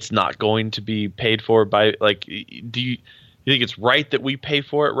it's not going to be paid for by, like, do you think it's right that we pay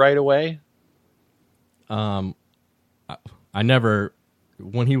for it right away? I never,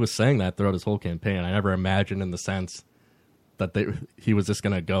 when he was saying that throughout his whole campaign, I never imagined in the sense that he was just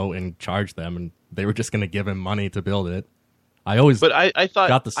going to go and charge them and they were just going to give him money to build it. I always I thought,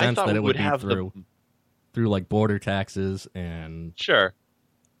 got the sense that it would be through like border taxes and sure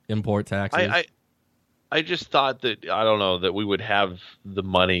import taxes. I just thought that, I don't know, that we would have the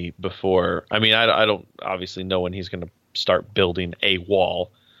money before. I mean, I don't obviously know when he's going to start building a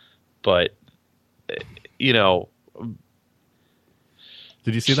wall, but Did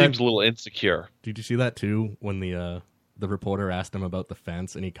you see that? Seems a little insecure. Did you see that too when the reporter asked him about the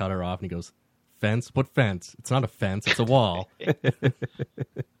fence and he cut her off and he goes, "Fence? What fence? It's not a fence, it's a wall."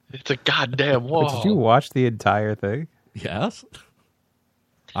 It's a goddamn wall. Did you watch the entire thing? Yes.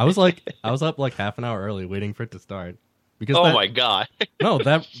 I was up like half an hour early waiting for it to start. Because my God. No,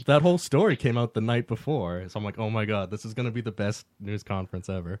 that whole story came out the night before. So I'm like, oh my God, this is going to be the best news conference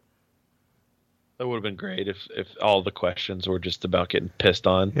ever. That would have been great if all the questions were just about getting pissed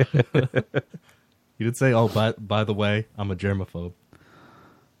on. You did say, oh, by the way, I'm a germaphobe.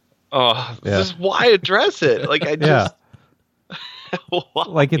 Oh, this is why address it. Like, I just...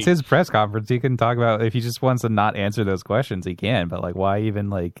 Like, it's his press conference. He can talk about, if he just wants to not answer those questions, he can. But, like, why even,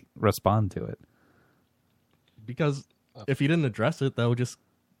 like, respond to it? Because if he didn't address it, that would just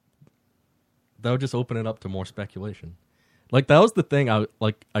open it up to more speculation. Like, that was the thing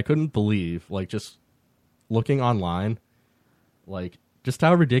I couldn't believe. Like, just looking online, like, just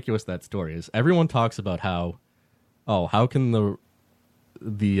how ridiculous that story is. Everyone talks about how can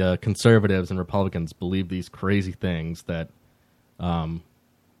the conservatives and Republicans believe these crazy things that,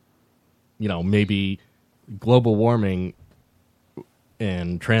 maybe global warming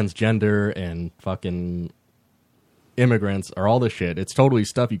and transgender and fucking immigrants are all this shit. It's totally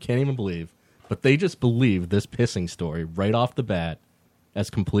stuff you can't even believe. But they just believe this pissing story right off the bat as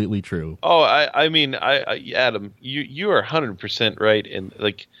completely true. Oh, I mean, Adam, you are 100% right. And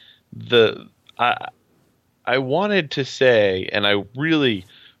like I wanted to say, and I really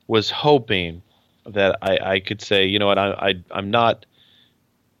was hoping that I could say, you know what, I'm not.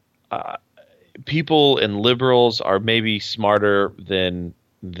 People and liberals are maybe smarter than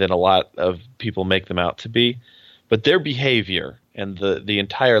a lot of people make them out to be, but their behavior and the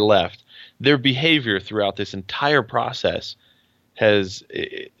entire left, their behavior throughout this entire process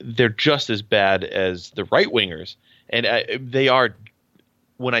they're just as bad as the right wingers, and they are.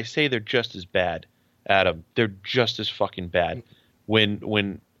 When I say they're just as bad, Adam, they're just as fucking bad.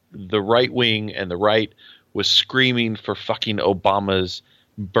 When the right wing and the right was screaming for fucking Obama's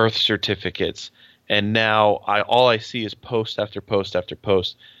birth certificates, and now all I see is post after post after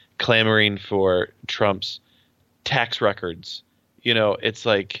post clamoring for Trump's tax records, it's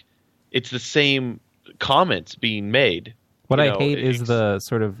like it's the same comments being made. What I hate is the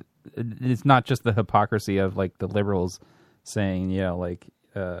sort of, it's not just the hypocrisy of like the liberals saying,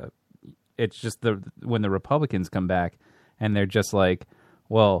 it's just when the Republicans come back and they're just like,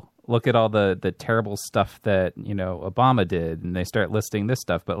 well, look at all the terrible stuff that, Obama did. And they start listing this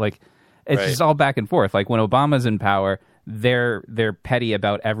stuff. But like, it's just all back and forth. Like when Obama's in power, they're petty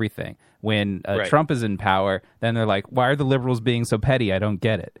about everything. When Trump is in power, then they're like, why are the liberals being so petty? I don't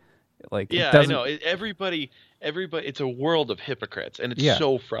get it. Like, yeah, I know. Everybody, it's a world of hypocrites, and it's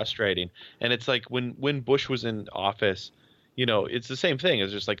so frustrating. And it's like when Bush was in office, it's the same thing.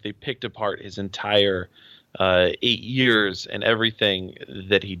 It's just like they picked apart his entire 8 years, and everything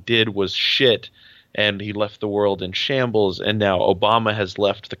that he did was shit, and he left the world in shambles. And now Obama has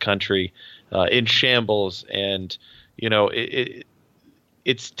left the country in shambles, and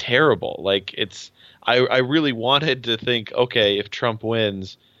it's terrible. Like I really wanted to think, okay, if Trump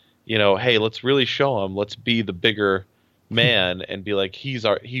wins, hey, let's really show him. Let's be the bigger man and be like, he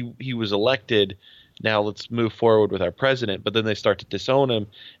was elected. Now let's move forward with our president. But then they start to disown him,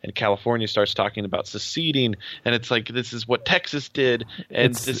 and California starts talking about seceding, and it's like, this is what Texas did,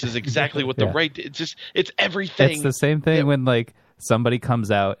 and this is exactly what the right did. It's everything. It's the same thing when like somebody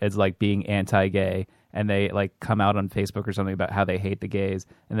comes out as like being anti-gay, and they like come out on Facebook or something about how they hate the gays,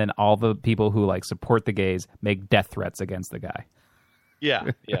 and then all the people who like support the gays make death threats against the guy.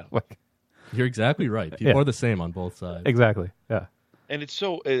 Yeah. Like, you're exactly right. People are the same on both sides. Exactly. Yeah. And it's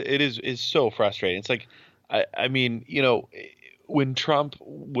so frustrating. It's like, I mean, when Trump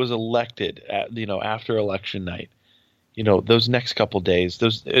was elected, after election night, those next couple days,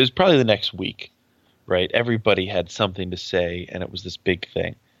 it was probably the next week, right? Everybody had something to say, and it was this big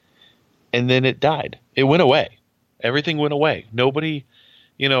thing. And then it died. It went away. Everything went away. Nobody,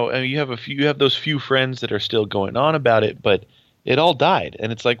 and you have those few friends that are still going on about it, but it all died.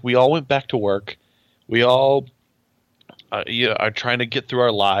 And it's like we all went back to work. We all are trying to get through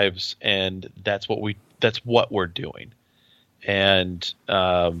our lives, and that's what we're doing. And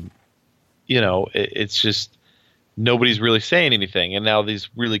it's just nobody's really saying anything. And now these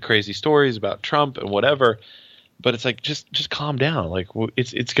really crazy stories about Trump and whatever, but it's like just calm down. Like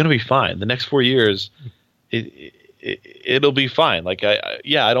it's going to be fine. The next 4 years, it'll be fine. Like I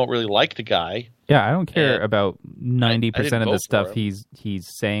don't really like the guy. Yeah, I don't care about 90% of the stuff he's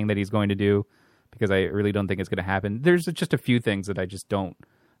saying that he's going to do, because I really don't think it's going to happen. There's just a few things that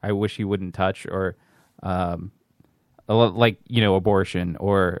I wish he wouldn't touch, or like, abortion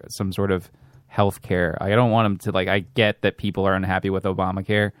or some sort of health care. I don't want him to, like, I get that people are unhappy with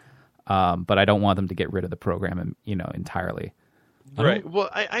Obamacare, but I don't want them to get rid of the program, entirely. Right. Well,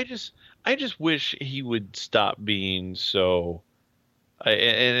 I just wish he would stop being so.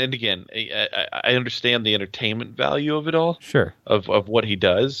 And again, I understand the entertainment value of it all. Sure. Of what he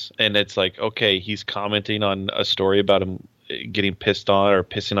does. And it's like, okay, he's commenting on a story about him getting pissed on or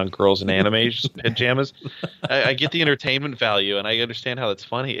pissing on girls in anime pajamas. I get the entertainment value, and I understand how that's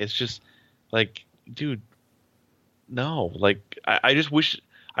funny. It's just like, dude, no. Like, I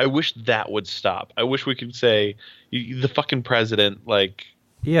wish that would stop. I wish we could say, the fucking president, like...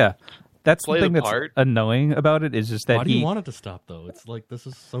 Yeah. That's the thing that's annoying about it, is just that Why do you want it to stop, though? It's like, this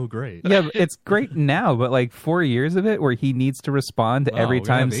is so great. Yeah, it's great now, but like 4 years of it where he needs to respond to every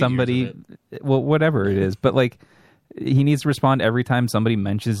time somebody... Well, whatever it is. But like, he needs to respond every time somebody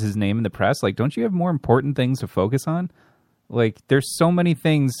mentions his name in the press. Like, don't you have more important things to focus on? Like, there's so many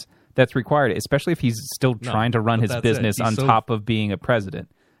things that's required, especially if he's still trying to run his business on top of being a president.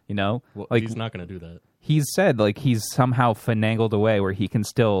 Well, like, he's not going to do that. He's said, like, he's somehow finagled a way where he can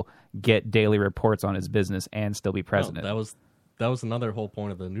still get daily reports on his business and still be president. No, that was another whole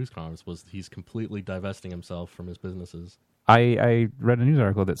point of the news conference, was he's completely divesting himself from his businesses. I read a news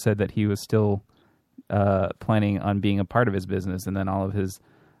article that said that he was still planning on being a part of his business, and then all of his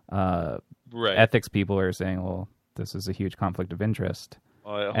ethics people are saying, well, this is a huge conflict of interest.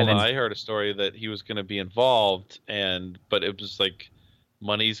 I heard a story that he was going to be involved, but it was like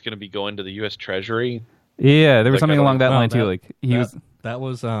money's going to be going to the U.S. Treasury. Yeah, there was something along that line too. Like that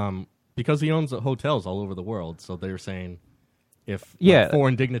was because he owns hotels all over the world. So they were saying if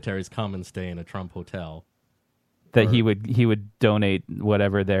foreign dignitaries come and stay in a Trump hotel, that he would donate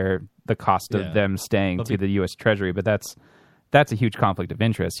whatever the cost of them staying to the U.S. Treasury. But that's a huge conflict of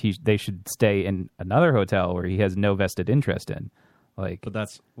interest. They should stay in another hotel where he has no vested interest in. But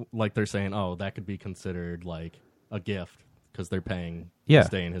that's like they're saying, oh, that could be considered like a gift because they're paying to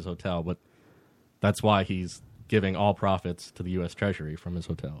stay in his hotel. But that's why he's giving all profits to the U.S. Treasury from his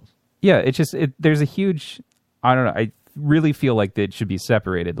hotels. Yeah, it's just there's a huge. I don't know. I really feel like it should be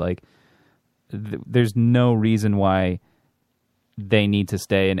separated. Like, there's no reason why they need to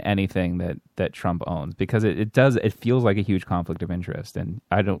stay in anything that Trump owns, because it feels like a huge conflict of interest. And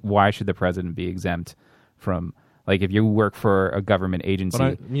why should the president be exempt from, like, if you work for a government agency?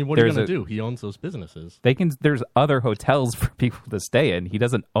 But I mean, what are you going to do? He owns those businesses. There's other hotels for people to stay in. He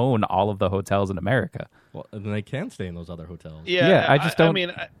doesn't own all of the hotels in America. Well, then they can stay in those other hotels. Yeah, I just don't. I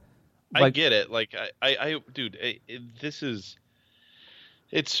mean, I get it. Like, dude,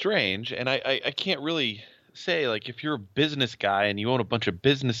 it's strange, and I can't really say, like, if you're a business guy and you own a bunch of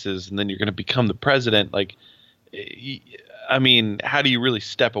businesses and then you're going to become the president, like, I mean, how do you really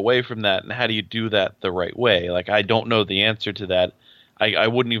step away from that, and how do you do that the right way? Like, I don't know the answer to that. I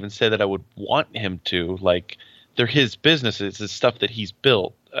wouldn't even say that I would want him to. Like, they're his businesses. It's stuff that he's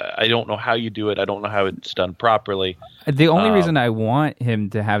built. I don't know how you do it. I don't know how it's done properly. The only reason I want him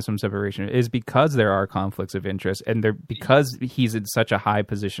to have some separation is because there are conflicts of interest, and because he's in such a high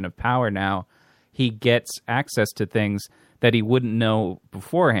position of power now, he gets access to things that he wouldn't know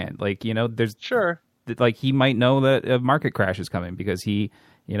beforehand. Like, there's like, he might know that a market crash is coming because he,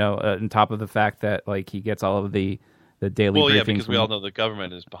 on top of the fact that, like, he gets all of the daily briefings. Well, yeah, because we all know the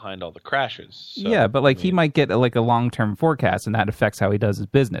government is behind all the crashes. So, yeah, but, like, he might get a long-term forecast, and that affects how he does his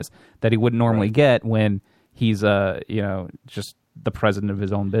business that he wouldn't normally get when he's just the president of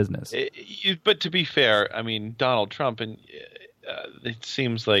his own business. But to be fair, I mean, Donald Trump, and it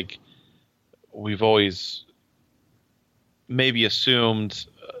seems like we've always maybe assumed,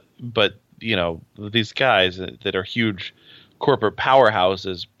 but these guys that are huge corporate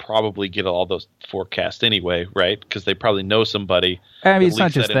powerhouses probably get all those forecasts anyway, right? Because they probably know somebody. I mean, it's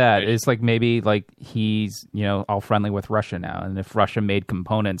not just that. It's like, maybe, like, he's all friendly with Russia now, and if Russia made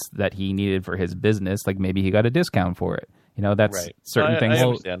components that he needed for his business, like, maybe he got a discount for it. That's right. Certain things. I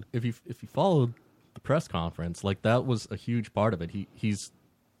understand. If you followed the press conference, like, that was a huge part of it. He's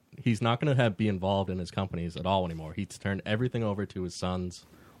not going to be involved in his companies at all anymore. He's turned everything over to his sons.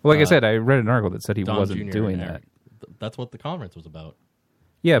 Well, like I said, I read an article that said he Don wasn't Jr. doing that. That's what the conference was about.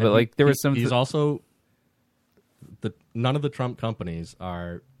 Yeah, but like, there was some. He's also none of the Trump companies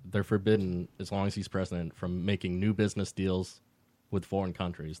they're forbidden, as long as he's president, from making new business deals with foreign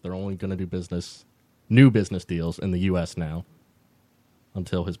countries. They're only going to do new business deals in the U.S. now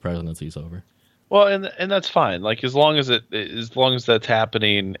until his presidency's over. Well, and that's fine. Like, as long as that's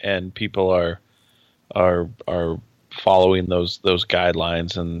happening and people are following those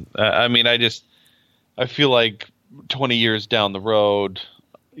guidelines, and I mean, I feel like 20 years down the road,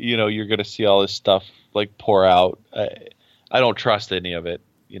 you're going to see all this stuff, like, pour out. I don't trust any of it,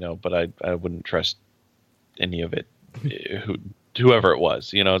 but I wouldn't trust any of it, whoever it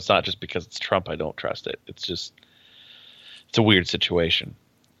was. It's not just because it's Trump I don't trust it. It's a weird situation.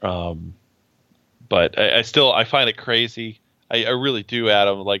 But I find it crazy. I really do,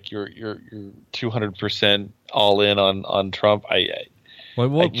 Adam. Like, you're 200% all in on Trump.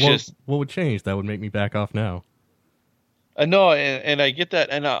 What would change that would make me back off now? I know, and I get that,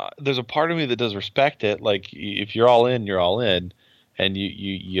 and there's a part of me that does respect it. Like, if you're all in, you're all in, and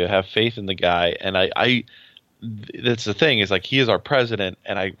you have faith in the guy. And that's the thing, is, like, he is our president,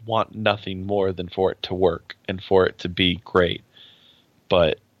 and I want nothing more than for it to work and for it to be great.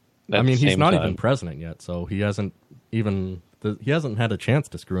 But I mean, he's not even president yet, so he hasn't had a chance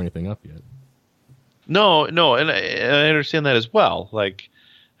to screw anything up yet. No, and I understand that as well. Like,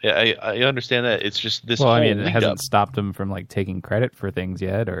 I understand that. It's just this. Well, whole I mean, it hasn't lead-up. stopped him from, like, taking credit for things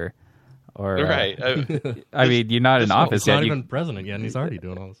yet, or right. I mean, you're not in office yet. He's not even president yet, and he's already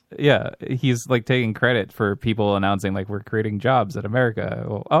doing all this. Yeah, he's, like, taking credit for people announcing, like, we're creating jobs in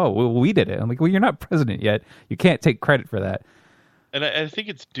America. Well, we did it. I'm like, well, you're not president yet. You can't take credit for that. And I think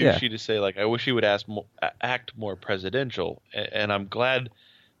it's douchey to say, like, I wish he would act more presidential. And I'm glad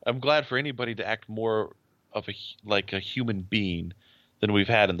for anybody to act more of a human being than we've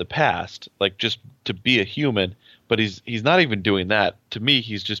had in the past. Like, just to be a human. But he's not even doing that. To me,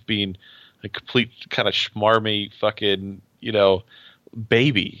 he's just being a complete kind of schmarmy fucking,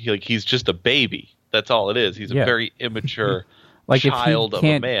 baby. Like, he's just a baby. That's all it is. He's a very immature like, child if he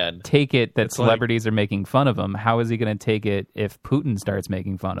of a man. Take it that celebrities are making fun of him, how is he going to take it if Putin starts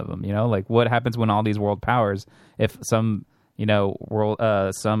making fun of him? Like, what happens when all these world powers, if some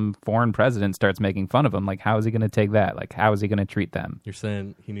some foreign president starts making fun of him, like, how is he going to take that? Like, how is he going to treat them? You're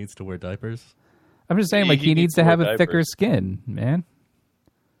saying he needs to wear diapers? I'm just saying, like, he needs to have a thicker skin, man.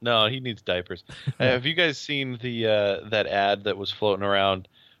 No, he needs diapers. Have you guys seen that ad that was floating around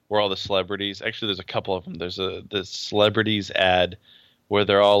where all the celebrities? Actually, there's a couple of them. There's the celebrities ad where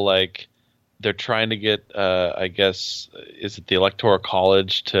they're all like, they're trying to get, I guess, is it the Electoral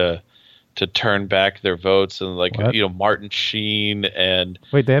College to turn back their votes, and like Martin Sheen and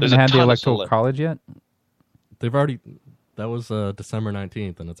wait, they haven't had the Electoral College yet? They've already That was December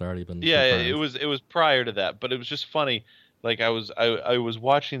 19th, and it's already been Yeah, confirmed. it was prior to that, but it was just funny. Like I was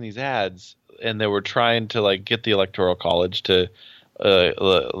watching these ads, and they were trying to like get the Electoral College to,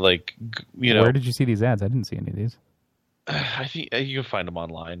 Where did you see these ads? I didn't see any of these. I think you can find them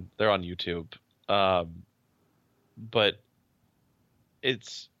online. They're on YouTube. But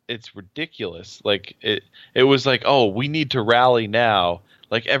it's ridiculous. Like it was like, oh, we need to rally now.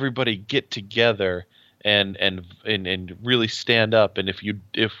 Like everybody get together and really stand up. And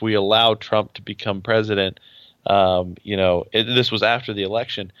if we allow Trump to become president, this was after the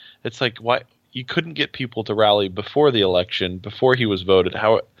election. It's like, why you couldn't get people to rally before the election, before he was voted?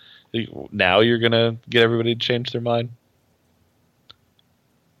 How now you're gonna get everybody to change their mind?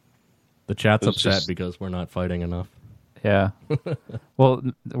 The chat's It's upset just- because we're not fighting enough. Yeah. Well,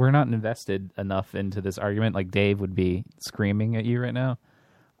 we're not invested enough into this argument. Like Dave would be screaming at you right now.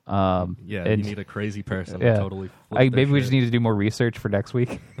 Yeah, you and- need a crazy person Yeah. to totally flip their Maybe we shit. just need to do more research for next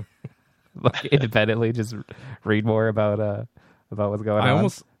week. Like independently, just read more about what's going on. I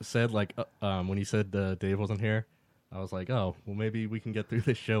almost said, like, when you said Dave wasn't here, I was like, oh, well, maybe we can get through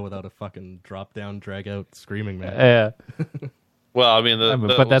this show without a fucking drop-down, drag-out screaming match. Yeah. Well, I mean,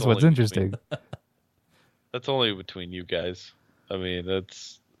 But that's what's interesting. That's only between you guys. I mean,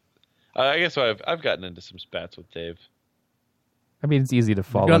 that's. I guess I've gotten into some spats with Dave. I mean, it's easy to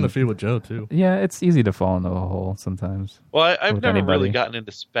fall. You've gotten in- a feud with Joe, too. Yeah, it's easy to fall into a hole sometimes. Well, I've With never anybody. really gotten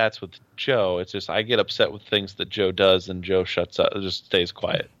into spats with Joe. It's just I get upset with things that Joe does, and Joe shuts up, just stays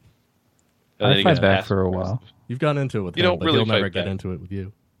quiet. And then I he fight gets back passive for a aggressive. while. You've gotten into it with You him, don't but really he'll never fight get back. into it with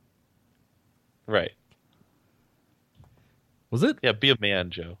you. Right? Was it? Yeah, be a man,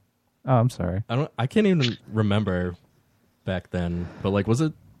 Joe. Oh, I'm sorry. I can't even remember back then, but, like, was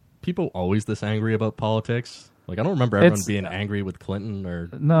it people always this angry about politics? Like, I don't remember everyone It's- being angry with Clinton or...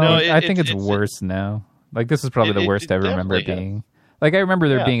 No, No, I think it's it's worse now. Like, this is probably the worst it I remember it definitely being. Like, I remember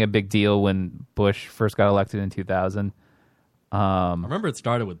there Yeah. being a big deal when Bush first got elected in 2000. I remember it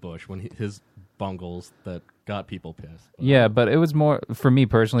started with Bush, when his bungles that got people pissed. Yeah, but it was more, for me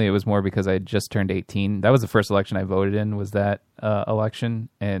personally, it was more because I had just turned 18. That was the first election I voted in, was that election.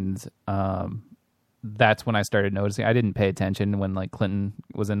 And that's when I started noticing. I didn't pay attention when, like, Clinton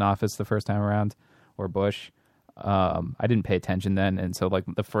was in office the first time around, or Bush. I didn't pay attention then. And so, like,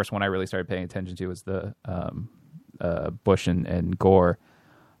 the first one I really started paying attention to was the Bush and Gore.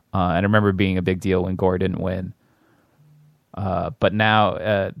 And I remember it being a big deal when Gore didn't win. But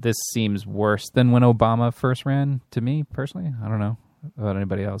now this seems worse than when Obama first ran, to me personally. I don't know about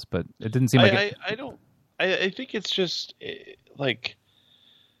anybody else, but it didn't seem like it. I think it's just like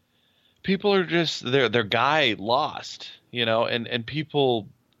people are just their guy lost, and people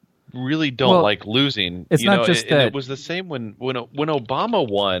really don't like losing. It's not just and that- it was the same when Obama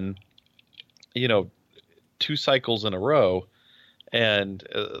won, 2 cycles in a row, and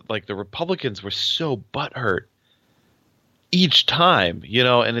like the Republicans were so butthurt each time,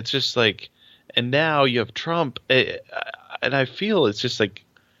 and it's just like, and now you have Trump, and I feel it's just like,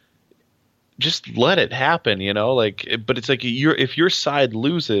 just let it happen, but it's like if your side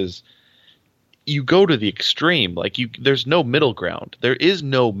loses, you go to the extreme. Like there's no middle ground. There is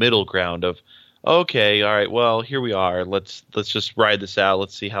no middle ground of, okay, all right, well, here we are. Let's just ride this out.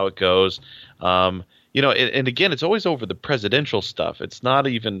 Let's see how it goes. And again, it's always over the presidential stuff. It's not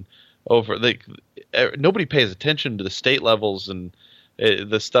even over nobody pays attention to the state levels and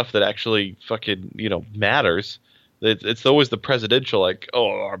the stuff that actually fucking matters. It's always the presidential, like,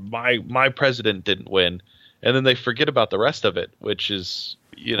 oh, my president didn't win, and then they forget about the rest of it, which is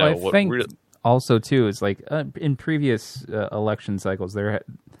I think also too is like in previous election cycles there,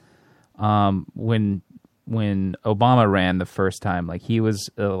 when Obama ran the first time, like he was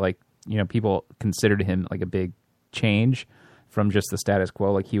people considered him like a big change from just the status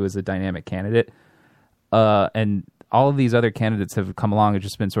quo. Like he was a dynamic candidate, and all of these other candidates have come along and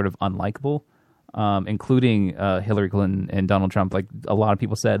just been sort of unlikable, including Hillary Clinton and Donald Trump. Like a lot of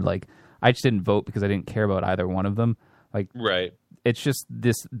people said, like I just didn't vote because I didn't care about either one of them. Like right. It's just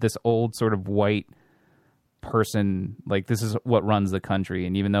this old sort of white person. Like this is what runs the country,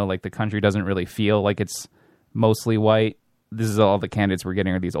 and even though like the country doesn't really feel like it's mostly white, this is all the candidates we're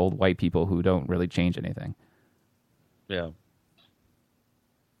getting are these old white people who don't really change anything. Yeah.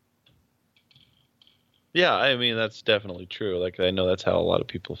 Yeah, I mean that's definitely true. Like I know that's how a lot of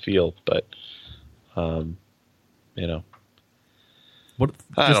people feel, but What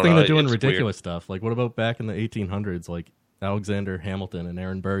I just don't thinking know, of doing it's ridiculous stuff. Like what about back in the 1800s, like Alexander Hamilton and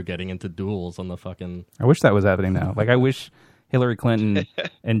Aaron Burr getting into duels on the fucking... I wish that was happening now. Like I wish Hillary Clinton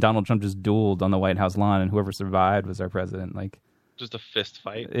and Donald Trump just dueled on the White House lawn, and whoever survived was our president. Like just a fist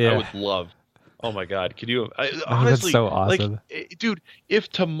fight. Yeah. I would love Oh my God! Could you? That's Honestly, so awesome. like, dude, if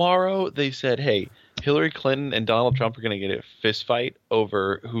tomorrow they said, "Hey, Hillary Clinton and Donald Trump are going to get a fist fight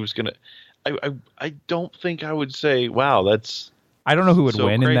over who's going to," I don't think I would say, "Wow, that's." I don't know who would so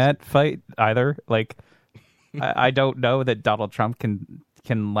win crazy. in that fight either. Like, I don't know that Donald Trump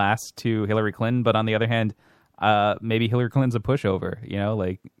can last to Hillary Clinton, but on the other hand, maybe Hillary Clinton's a pushover. You know,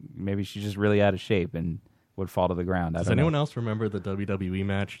 like maybe she's just really out of shape and would fall to the ground. Does anyone else remember the WWE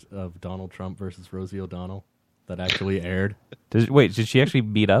match of Donald Trump versus Rosie O'Donnell that actually aired? Wait, did she actually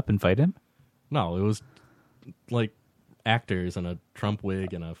meet up and fight him? No, it was like actors in a Trump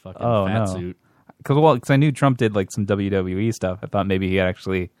wig and a fucking Oh, fat no. suit. Because I knew Trump did like some WWE stuff. I thought maybe he had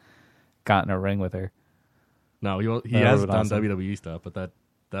actually gotten a ring with her. No, he That has would've done been awesome. WWE stuff, but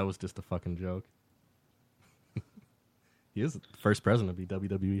that was just a fucking joke. He is the first president to be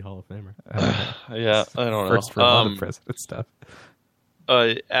WWE Hall of Famer. Yeah, I don't know. First for a lot of president stuff.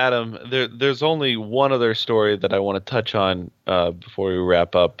 Adam, there's only one other story that I want to touch on before we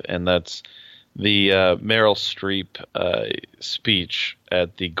wrap up, and that's the Meryl Streep speech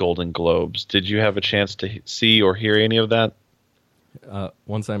at the Golden Globes. Did you have a chance to see or hear any of that?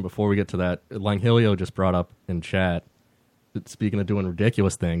 One second before we get to that, Langhilio just brought up in chat, that speaking of doing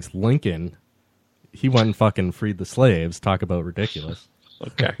ridiculous things, Lincoln, he went and fucking freed the slaves. Talk about ridiculous.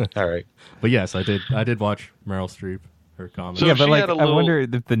 Okay, all right. But yes, I did watch Meryl Streep, her comment. So Yeah, but she like, had a I little- wonder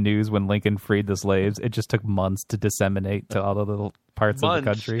if the news when Lincoln freed the slaves, it just took months to disseminate to all the little parts of the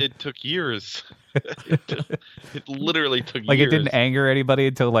country. It took years. it literally took Like years. it didn't anger anybody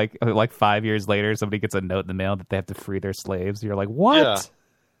until like 5 years later, somebody gets a note in the mail that they have to free their slaves. You're like, what?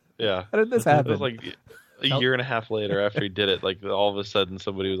 Yeah. How did this It happen? was like a year and a half later after he did it. Like all of a sudden,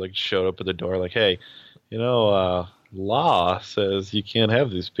 somebody was like showed up at the door, like, "Hey, law says you can't have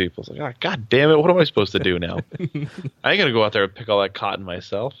these people." It's like, oh, God damn it! What am I supposed to do now? I ain't gonna go out there and pick all that cotton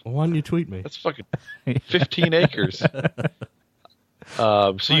myself. Why didn't you tweet me? That's fucking 15 acres.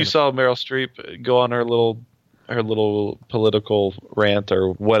 So you saw Meryl Streep go on her little political rant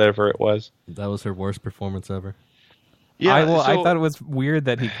or whatever it was. That was her worst performance ever. Yeah, I thought it was weird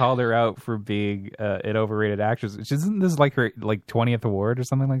that he called her out for being an overrated actress. Isn't this like her 20th award or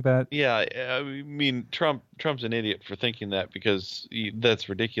something like that? Yeah, I mean Trump's an idiot for thinking that because that's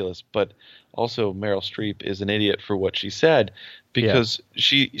ridiculous. But also Meryl Streep is an idiot for what she said because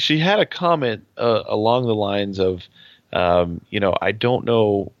she had a comment along the lines of, I don't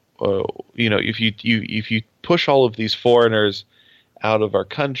know, if you push all of these foreigners out of our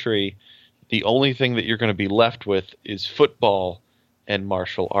country, the only thing that you're going to be left with is football and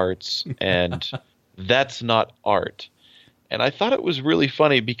martial arts, and that's not art. And I thought it was really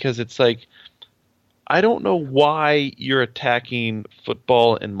funny because it's like, I don't know why you're attacking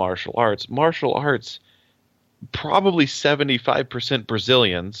football and martial arts. Martial arts, probably 75%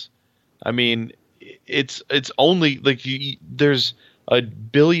 Brazilians. I mean, it's only like there's a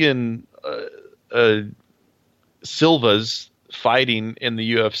billion Silvas fighting in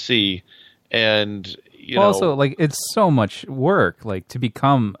the UFC. And also like it's so much work like to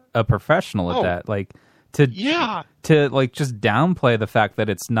become a professional at that, like to like just downplay the fact that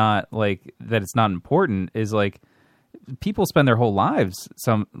it's not important is like people spend their whole lives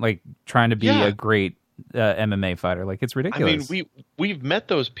trying to be a great MMA fighter. Like it's ridiculous. I mean, we've met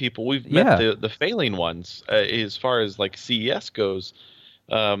those people. We've met the failing ones as far as like CES goes.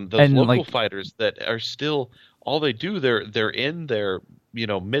 Those local fighters that are still all they do. They're in their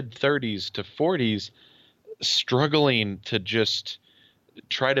mid 30s to 40s, struggling to just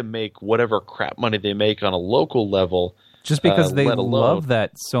try to make whatever crap money they make on a local level. Just because they love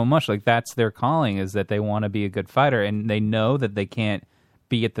that so much, like that's their calling, is that they want to be a good fighter, and they know that they can't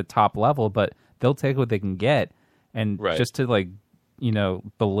be at the top level, but they'll take what they can get, and just to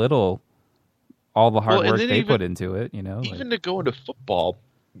belittle all the hard work they put into it, even to go into football.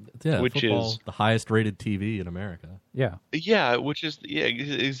 Yeah, which football, is the highest rated TV in America. Yeah, which is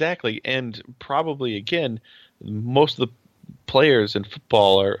exactly, and probably again, most of the players in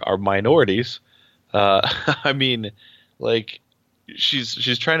football are minorities. I mean, like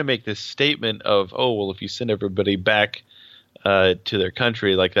she's trying to make this statement of, oh well, if you send everybody back to their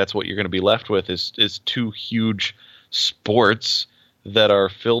country, like that's what you're going to be left with is two huge sports that are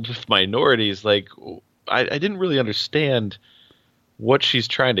filled with minorities. Like I didn't really understand what she's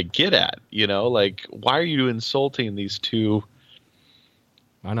trying to get at, like why are you insulting these two?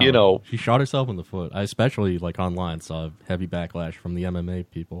 I know. She shot herself in the foot. I especially online saw heavy backlash from the MMA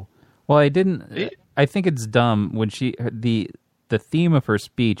people. Well, I think it's dumb when the theme of her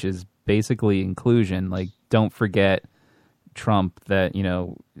speech is basically inclusion. Like, don't forget Trump that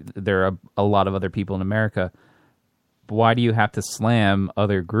there are a lot of other people in America. why do you have to slam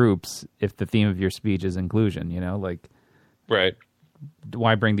other groups if the theme of your speech is inclusion? Like, right.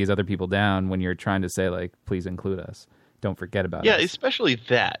 Why bring these other people down when you're trying to say, like, please include us? Don't forget about us. Yeah, especially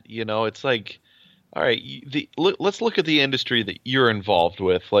that. It's like, all right, let's look at the industry that you're involved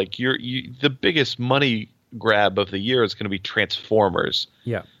with. Like, the biggest money grab of the year is going to be Transformers.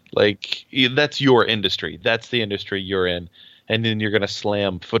 Yeah. Like, that's your industry. That's the industry you're in. And then you're going to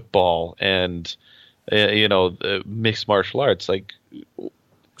slam football and, mixed martial arts. Like,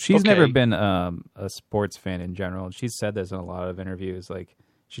 she's never been a sports fan in general. She's said this in a lot of interviews. Like,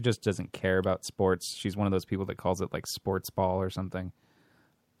 she just doesn't care about sports. She's one of those people that calls it like sports ball or something.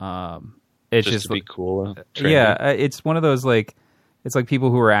 It's just to be cool. Yeah, it's one of those like, it's like people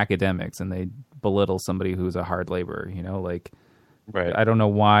who are academics and they belittle somebody who's a hard laborer. Like, right. I don't know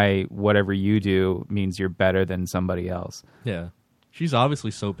why whatever you do means you're better than somebody else. Yeah, she's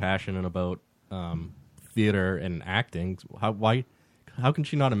obviously so passionate about theater and acting. How can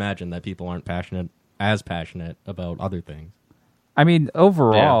she not imagine that people aren't as passionate about other things? I mean,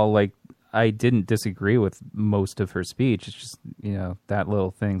 overall, like, I didn't disagree with most of her speech. It's just, that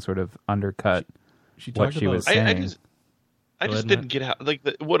little thing sort of undercut what she was saying. I just didn't get how. Like,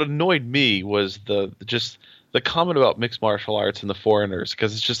 what annoyed me was the comment about mixed martial arts and the foreigners,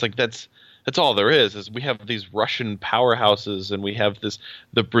 because it's just like that's all there is we have these Russian powerhouses, and we have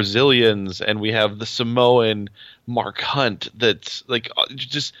the Brazilians, and we have the Samoan Mark Hunt. That's like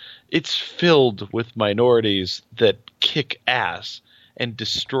just it's filled with minorities that kick ass and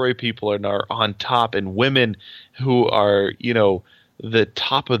destroy people and are on top, and women who are the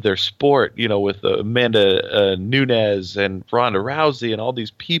top of their sport. With Amanda Nunes and Ronda Rousey and all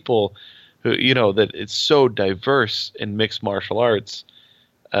these people who that it's so diverse in mixed martial arts.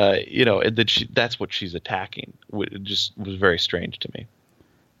 And that's what she's attacking. It just was very strange to me.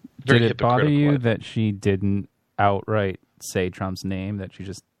 Very Did it bother you that she didn't outright say Trump's name, that she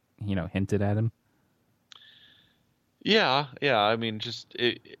just, hinted at him? Yeah. I mean, just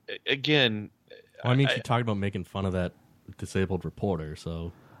again. Well, I mean, she talked about making fun of that disabled reporter,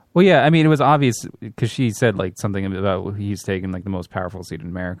 so. Well, yeah, I mean, it was obvious because she said like something about he's taken like the most powerful seat in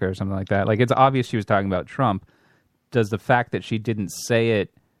America or something like that. Like, it's obvious she was talking about Trump. Does the fact that she didn't say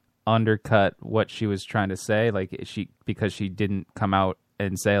it undercut what she was trying to say? Like, because she didn't come out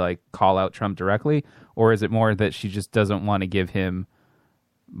and say, like, call out Trump directly? Or is it more that she just doesn't want to give him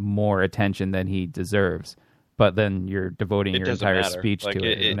more attention than he deserves? But then you're devoting your entire speech to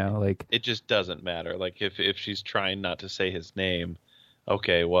it, like it just doesn't matter. Like, if she's trying not to say his name,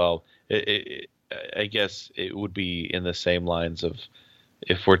 okay, well, I guess it would be in the same lines of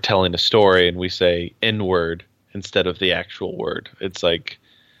if we're telling a story and we say N-word instead of the actual word. It's like,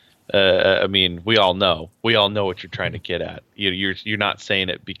 I mean, we all know what you're trying to get at. You're not saying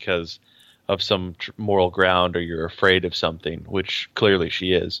it because of some moral ground, or you're afraid of something, which clearly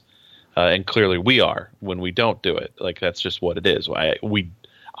she is, and clearly we are when we don't do it. Like, that's just what it is.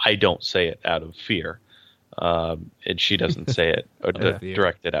 I don't say it out of fear, and she doesn't say it or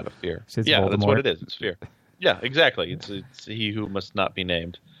direct it out of fear. Yeah, Voldemort. That's what it is. It's fear. Yeah, exactly. It's he who must not be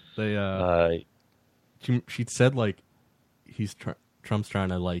named. She said, like, Trump's trying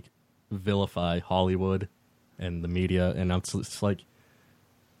to, like, vilify Hollywood and the media, and it's like,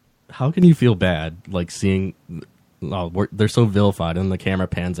 how can you feel bad, like, seeing they're so vilified, and the camera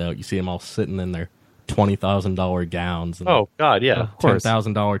pans out, you see them all sitting in their $20,000 gowns and oh god, yeah,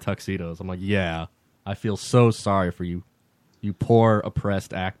 $10,000 tuxedos. I'm like, yeah, I feel so sorry for you poor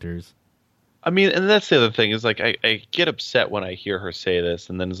oppressed actors. I mean, and that's the other thing is, like, I get upset when I hear her say this,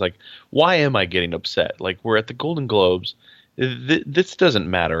 and then it's like, why am I getting upset? Like, we're at the Golden Globes. This doesn't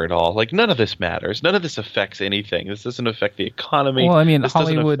matter at all. Like, none of this matters. None of this affects anything. This doesn't affect the economy. Well, I mean,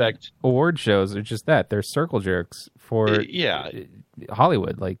 Hollywood award shows are just that. They're circle jerks for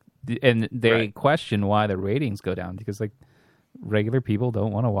Hollywood. Like, and they question why the ratings go down, because, like, regular people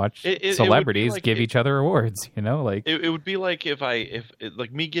don't want to watch celebrities give each other awards, like it would be like if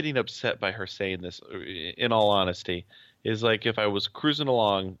like me getting upset by her saying this, in all honesty, is like if I was cruising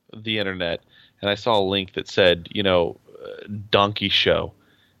along the internet and I saw a link that said, donkey show,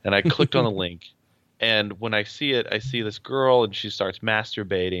 and I clicked on the link, and when I see it, I see this girl and she starts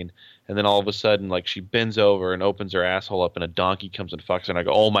masturbating, and then all of a sudden, like, she bends over and opens her asshole up and a donkey comes and fucks her, and I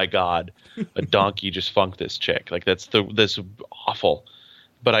go, oh my god, a donkey just funked this chick. Like, that's awful.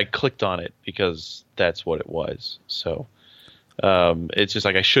 But I clicked on it because that's what it was. So it's just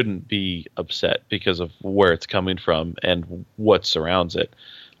like, I shouldn't be upset because of where it's coming from and what surrounds it.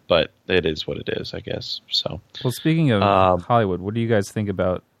 But it is what it is, I guess. So, well, speaking of Hollywood, what do you guys think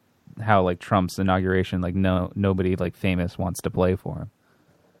about how, like, Trump's inauguration, like, nobody, like, famous wants to play for him?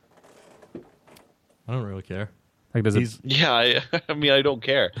 I don't really care. Like, does it? Yeah, I mean, I don't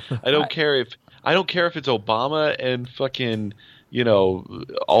care. I don't care if it's Obama and fucking,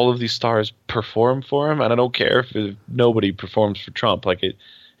 all of these stars perform for him, and I don't care if nobody performs for Trump. Like it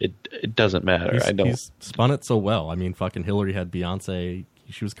doesn't matter. He's spun it so well. I mean, fucking Hillary had Beyonce.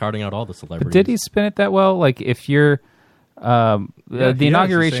 She was carting out all the celebrities. But did he spin it that well? Like, if you're the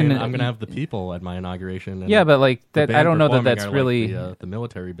inauguration, saying, I'm going to have the people at my inauguration. And but like that, I don't know that that's really like the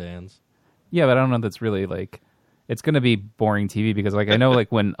military bands. Yeah, but I don't know that's really like. It's going to be boring TV because, like, I know,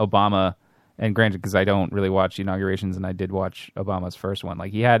 like, when Obama, and granted, because I don't really watch inaugurations, and I did watch Obama's first one,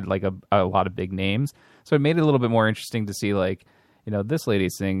 like, he had, like, a lot of big names. So it made it a little bit more interesting to see, like, this lady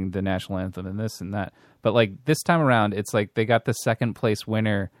sing the national anthem and this and that. But, like, this time around, it's like they got the second place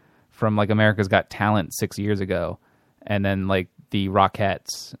winner from, like, America's Got Talent 6 years ago. And then, like, the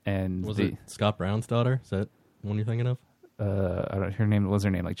Rockettes and... Was it Scott Brown's daughter? Is that one you're thinking of? I don't know. What was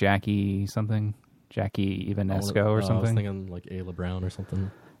her name? Like, Jackie something? Jackie Ivanesco or something. I was thinking like Ayla Brown or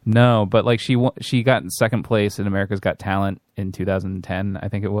something. No, but like she got in second place in America's Got Talent in 2010, I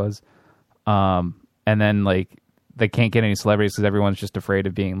think it was. And then like they can't get any celebrities because everyone's just afraid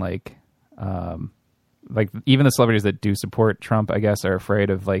of being like even the celebrities that do support Trump, I guess, are afraid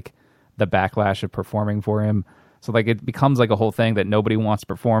of like the backlash of performing for him. So like it becomes like a whole thing that nobody wants to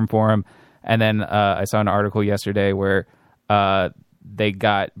perform for him. And then I saw an article yesterday where they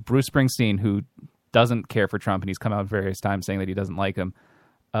got Bruce Springsteen, who doesn't care for Trump, and he's come out various times saying that he doesn't like him.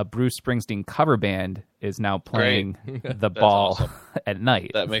 A Bruce Springsteen cover band is now playing The Ball awesome. At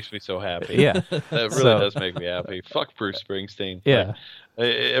night. That makes me so happy. Yeah. That really does make me happy. Fuck Bruce Springsteen. Yeah. Like,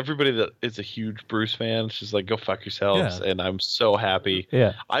 everybody that is a huge Bruce fan is just like, go fuck yourselves, and I'm so happy.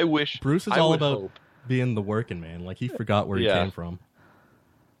 Yeah. I wish... Bruce is all about being the working man. Like, he forgot where he came from.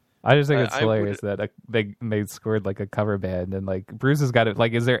 I just think it's hilarious that they scored like a cover band, and like Bruce has got to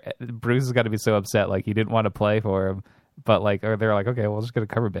Bruce has got to be so upset, like he didn't want to play for him, but like they're like, okay, we'll just get a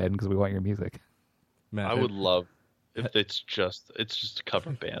cover band because we want your music. Man, I would love if it's just a cover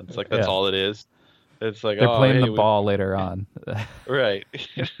band. It's like that's all it is. It's like they're playing The Ball later on, right?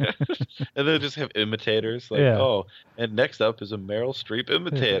 And they'll just have imitators, like and next up is a Meryl Streep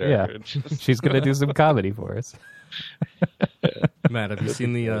imitator. Yeah, she's gonna do some comedy for us. Matt, have you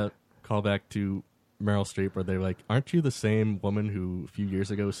seen the callback to Meryl Streep where they're like, aren't you the same woman who a few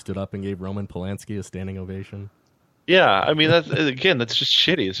years ago stood up and gave Roman Polanski a standing ovation? Yeah, I mean, that's just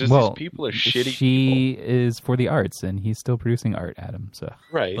shitty. It's just these people are shitty. She is for the arts, and he's still producing art, Adam. So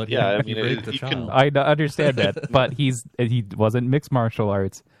right, but yeah. I mean, I understand that, but he wasn't mixed martial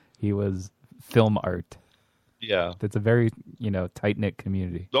arts. He was film art. Yeah, it's a very tight-knit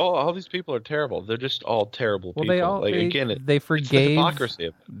community. All these people are terrible. They're just all terrible people. They forgave. It's the hypocrisy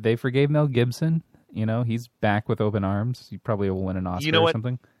of it. They forgave Mel Gibson. He's back with open arms. He probably will win an Oscar or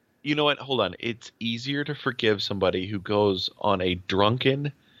something. You know what? Hold on. It's easier to forgive somebody who goes on a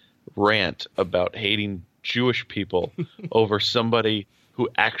drunken rant about hating Jewish people over somebody who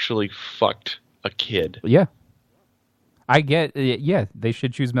actually fucked a kid. Yeah. I get. Yeah, they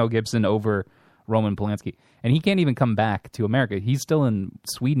should choose Mel Gibson over Roman Polanski. And he can't even come back to America. He's still in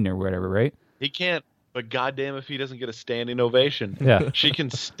Sweden or whatever, right? He can't. But goddamn, if he doesn't get a standing ovation, she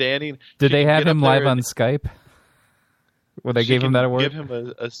can standing. Did they have him live on Skype? Well, they gave him that award. Give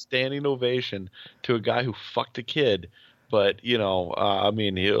him a standing ovation to a guy who fucked a kid. But I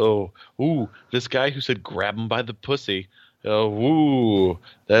mean, this guy who said grab him by the pussy. Oh,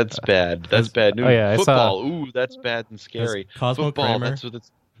 that's bad. That's bad news. Football. That's bad and scary. Cosmo Football. Kramer.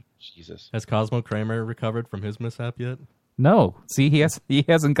 Jesus. Has Cosmo Kramer recovered from his mishap yet? No. See, he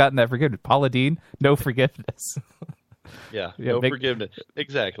hasn't gotten that forgiveness. Paula Deen, no forgiveness. No forgiveness.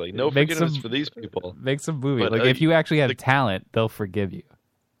 Exactly. No forgiveness for these people. Make some movie. But, if you actually have talent, they'll forgive you.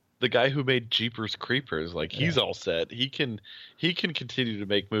 The guy who made Jeepers Creepers, he's all set. He can continue to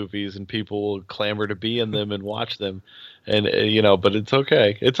make movies, and people will clamor to be in them and watch them. And but it's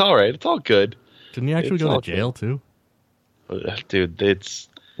okay. It's all right. It's all good. Didn't he actually go to jail too? Dude, it's...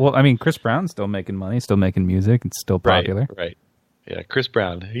 Well, I mean, Chris Brown's still making money, still making music. It's still popular. Right. Yeah, Chris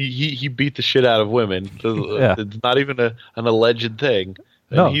Brown. He beat the shit out of women. It's not even an alleged thing.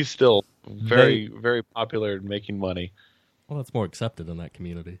 And he's still very, very popular and making money. Well, that's more accepted in that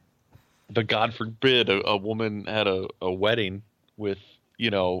community. But God forbid a woman had a wedding with,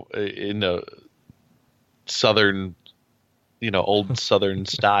 in a southern, old southern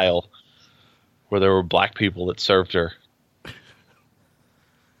style where there were black people that served her.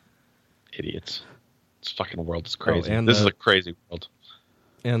 Idiots. This fucking world is crazy. This is a crazy world.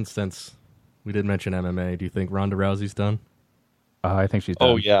 And since we did mention MMA, do you think Ronda Rousey's done? I think she's done.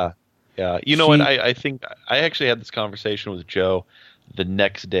 Oh, yeah. Yeah. You know what? I think I actually had this conversation with Joe the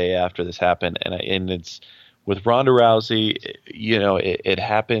next day after this happened, and With Ronda Rousey, it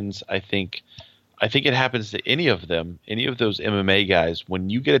happens. I think it happens to any of them, any of those MMA guys. When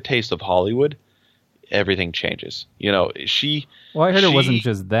you get a taste of Hollywood, everything changes. Well, I heard it wasn't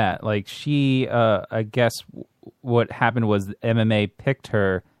just that. Like I guess what happened was MMA picked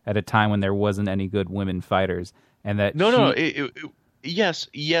her at a time when there wasn't any good women fighters, and that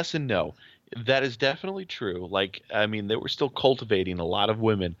yes and no. That is definitely true. Like, I mean, they were still cultivating a lot of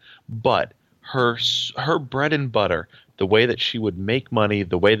women, but her bread and butter, the way that she would make money,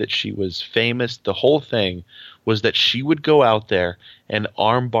 the way that she was famous, the whole thing was that she would go out there and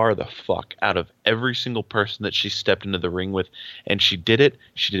armbar the fuck out of every single person that she stepped into the ring with. And she did it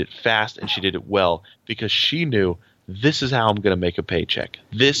fast, and she did it well, because she knew, this is how I'm going to make a paycheck.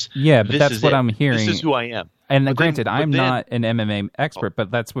 That's what I'm hearing. This is who I am. And granted, I'm not an MMA expert,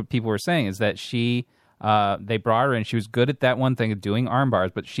 but that's what people were saying, is that they brought her in. She was good at that one thing of doing arm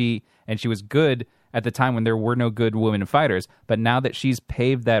bars, but she was good at the time when there were no good women fighters. But now that she's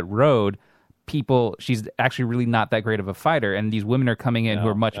paved that road, she's actually really not that great of a fighter, and these women are coming in who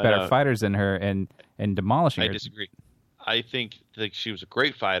are much better fighters than her and demolishing her. I disagree. I think that she was a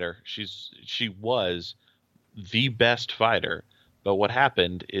great fighter. She was the best fighter. But what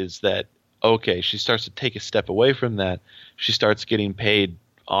happened is that, okay, she starts to take a step away from that. She starts getting paid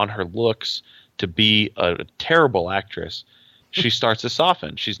on her looks to be a terrible actress. She starts to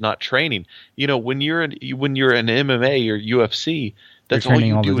soften. She's not training. When you're an MMA or UFC, that's all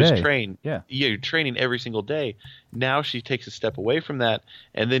you do is train. Yeah, you're training every single day. Now she takes a step away from that,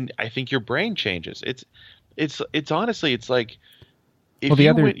 and then I think your brain changes. It's honestly, it's like if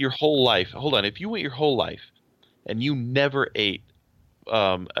you went your whole life. Hold on, if you went your whole life and you never ate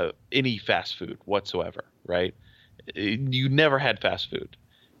any fast food whatsoever, right? You never had fast food.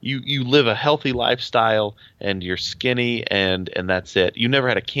 You live a healthy lifestyle, and you're skinny, and that's it. You never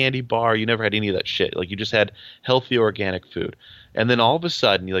had a candy bar. You never had any of that shit. Like, you just had healthy organic food. And then all of a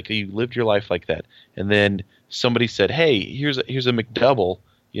sudden, you lived your life like that. And then somebody said, "Hey, here's a McDouble.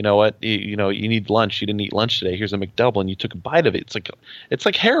 You know what? You need lunch. You didn't eat lunch today. Here's a McDouble," and you took a bite of it. It's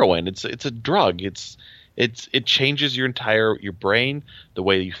like heroin. It's a drug. It changes your brain, the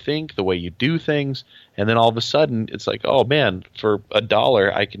way you think, the way you do things, and then all of a sudden it's like, oh man, for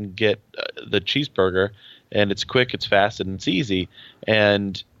 $1 I can get the cheeseburger, and it's quick, it's fast, and it's easy.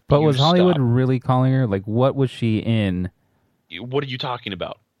 But was Hollywood really calling her? Like, what was she in? What are you talking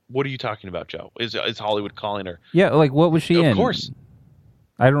about? What are you talking about, Joe? Is Hollywood calling her? Yeah, like, what was she in? Of course.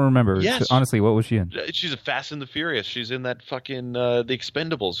 I don't remember. Yes. So, honestly, what was she in? She's a Fast and the Furious. She's in that fucking The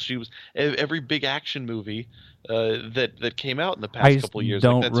Expendables. She was every big action movie that came out in the past couple of years. I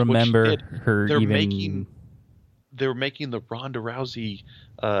don't remember her They're even. They're making the Ronda Rousey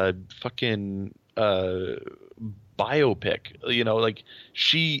fucking biopic.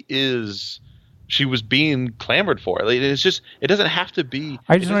 She was being clamored for. It doesn't have to be.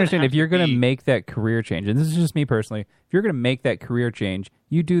 I just don't understand, if you're going to make that career change, and this is just me personally, if you're going to make that career change,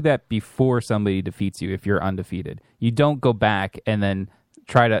 you do that before somebody defeats you if you're undefeated. You don't go back and then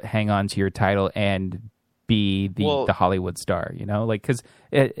try to hang on to your title and be the Hollywood star, because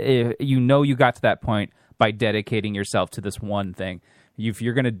you got to that point by dedicating yourself to this one thing. If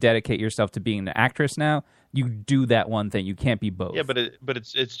you're going to dedicate yourself to being an actress now, you do that one thing. You can't be both. Yeah, but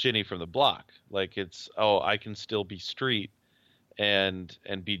it's Jenny from the block. Like, I can still be street and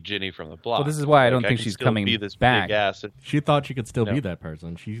be Jenny from the block. Well, this is why I don't think she's coming back. She thought she could still be that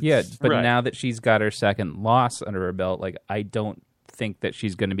person. But now that she's got her second loss under her belt, like, I don't think that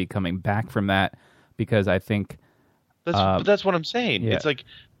she's going to be coming back from that, because I think that's what I'm saying. Yeah. It's like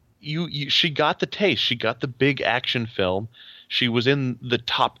she got the taste. She got the big action film. She was in the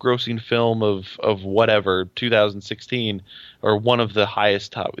top grossing film of whatever, 2016, or one of the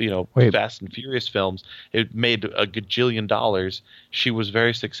highest top, Fast and Furious films. It made $1 gajillion. She was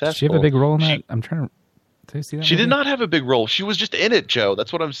very successful. Did she have a big role in that? I'm trying to. Did you see that? She did not have a big role. She was just in it, Joe.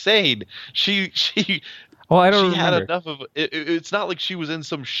 That's what I'm saying. Well, I don't remember. She had enough of it. It's not like she was in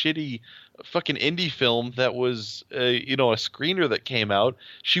some shitty fucking indie film that was, a screener that came out.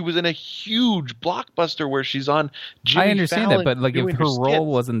 She was in a huge blockbuster where she's on Jimmy I understand Fallon, that, but like, if her role skits.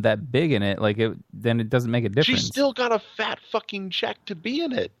 Wasn't that big in it, then it doesn't make a difference. She still got a fat fucking check to be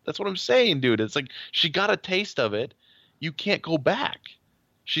in it. That's what I'm saying, dude. It's like, she got a taste of it. You can't go back.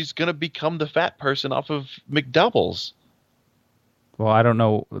 She's gonna become the fat person off of McDoubles. Well, I don't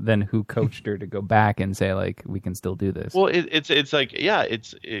know then who coached her to go back and say, like, we can still do this. Well, it's like, yeah,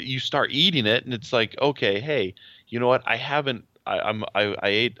 you start eating it, and it's like, okay, hey, you know what? I've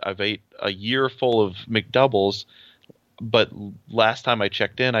ate a year full of McDoubles, but last time I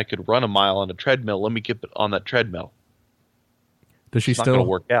checked in, I could run a mile on a treadmill. Let me get on that treadmill. Does she it's not going to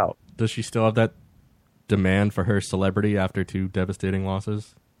work out? Does she still have that demand for her celebrity after 2 devastating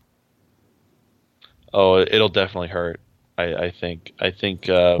losses? Oh, it'll definitely hurt. I think.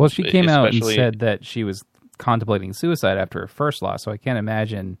 Well, she came out and said that she was contemplating suicide after her first loss, so I can't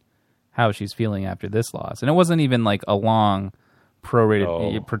imagine how she's feeling after this loss. And it wasn't even like a long,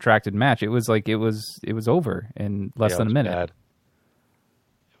 protracted match. It was like it was over in less than a minute. Bad.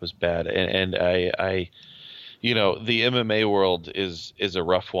 It was bad, and I, the MMA world is a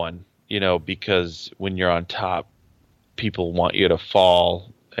rough one, because when you're on top, people want you to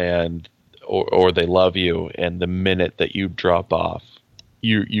fall, and or they love you, and the minute that you drop off,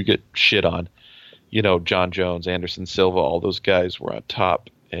 you get shit on. John Jones, Anderson Silva, all those guys were on top,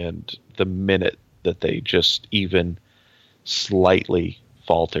 and the minute that they just even slightly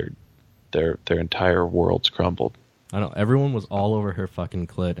faltered, their entire world's crumbled. I know, everyone was all over her fucking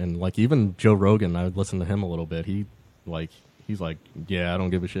clit, and like even Joe Rogan, I would listen to him a little bit. He's like, yeah, I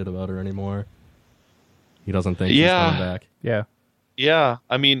don't give a shit about her anymore. He doesn't think she's coming back. Yeah. Yeah,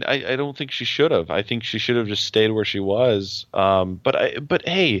 I mean, I don't think she should have. I think she should have just stayed where she was. But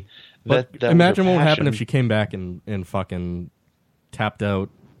hey, that imagine what would happen if she came back and fucking tapped out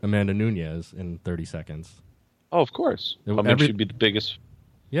Amanda Nunes in 30 seconds. Oh, of course. She'd be the biggest.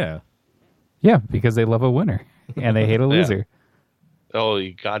 Yeah. Yeah, because they love a winner and they hate a loser. Yeah. Oh,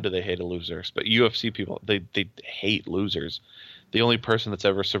 God, do they hate a loser? But UFC people, they hate losers. The only person that's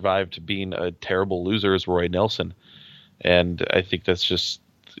ever survived being a terrible loser is Roy Nelson. And I think that's just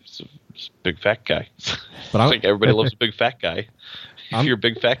a big fat guy. But I think everybody loves a big fat guy. If you're a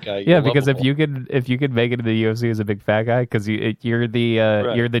big fat guy, yeah. Because if you could make it to the UFC as a big fat guy, because you're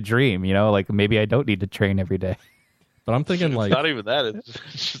the dream. Like maybe I don't need to train every day. But I'm thinking it's not even that.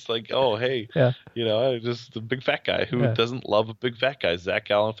 It's just like, oh hey, yeah. Just a big fat guy who doesn't love a big fat guy. Zach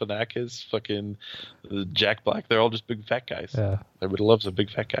Galifianakis, fucking Jack Black. They're all just big fat guys. Yeah. Everybody loves a big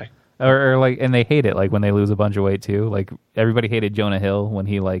fat guy. Or like, and they hate it like when they lose a bunch of weight too. Like everybody hated Jonah Hill when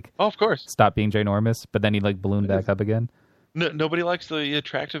he of course, stopped being ginormous, but then he ballooned back up again. No, nobody likes the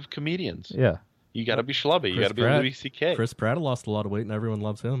attractive comedians. Yeah, you got to be schlubby. You got to be Louis C.K. Chris Pratt lost a lot of weight, and everyone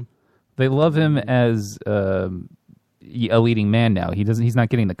loves him. They love him as a leading man now. He's not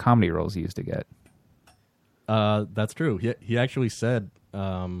getting the comedy roles he used to get. That's true. He actually said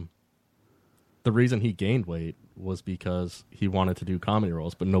the reason he gained weight was because he wanted to do comedy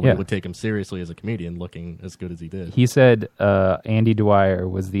roles, but nobody would take him seriously as a comedian looking as good as he did. He said Andy Dwyer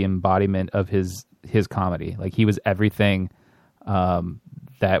was the embodiment of his comedy. Like he was everything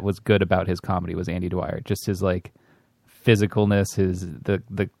that was good about his comedy was Andy Dwyer. Just his like physicalness,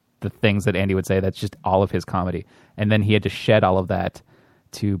 the things that Andy would say, that's just all of his comedy. And then he had to shed all of that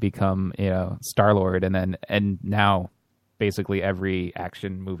to become, Star-Lord and now basically every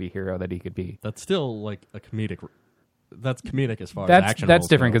action movie hero that he could be. That's still like a comedic. That's comedic as far as action. That's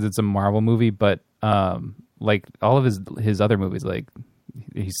different because it's a Marvel movie, but like all of his other movies, like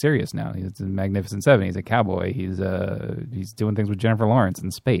he's serious now. He's in Magnificent Seven. He's a cowboy. He's doing things with Jennifer Lawrence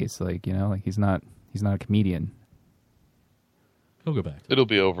in space. Like like he's not a comedian. He'll go back. It'll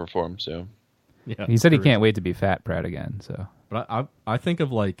be over for him soon. Yeah, he said he can't wait to be fat Pratt again. So, but I think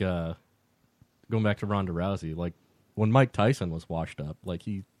of like going back to Ronda Rousey, like. When Mike Tyson was washed up, like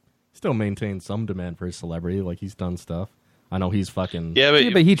he still maintained some demand for his celebrity. Like he's done stuff. I know he's fucking but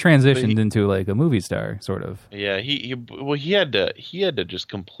he transitioned into like a movie star, sort of. Yeah, he had to just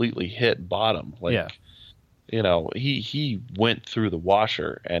completely hit bottom. Like, he went through the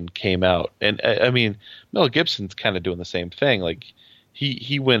washer and came out. And I mean, Mel Gibson's kind of doing the same thing. Like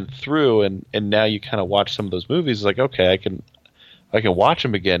he went through, and now you kind of watch some of those movies. It's like, okay, I can watch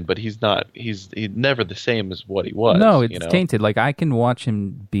him again, but he's never the same as what he was. No, it's tainted. Like I can watch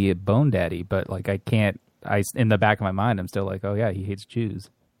him be a Bone Daddy, but like I can't. In the back of my mind, I'm still like, oh yeah, he hates Jews.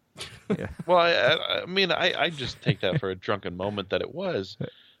 Yeah. Well, I mean, I just take that for a drunken moment that it was.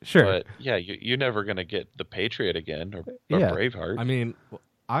 Sure. But yeah, you're never gonna get The Patriot again or Braveheart. I mean,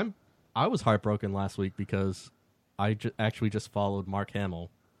 I was heartbroken last week because I actually just followed Mark Hamill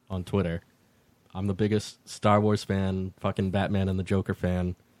on Twitter. I'm the biggest Star Wars fan, fucking Batman and the Joker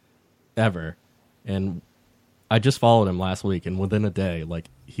fan ever. And I just followed him last week, and within a day, like,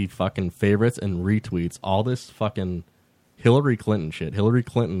 he fucking favorites and retweets all this fucking Hillary Clinton shit. Hillary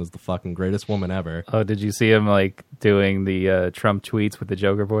Clinton is the fucking greatest woman ever. Oh, did you see him, like, doing the Trump tweets with the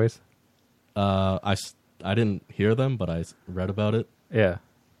Joker voice? I didn't hear them, but I read about it. Yeah.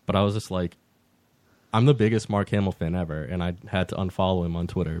 But I was just like, I'm the biggest Mark Hamill fan ever, and I had to unfollow him on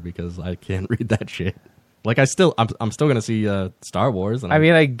Twitter because I can't read that shit. Like I'm still gonna see Star Wars. And I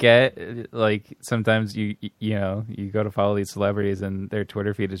mean, I get like sometimes you go to follow these celebrities and their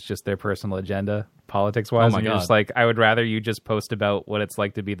Twitter feed is just their personal agenda, politics wise. Oh my and you're God. just like, I would rather you just post about what it's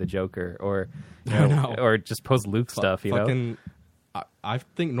like to be the Joker, or or just post Luke stuff. You know, I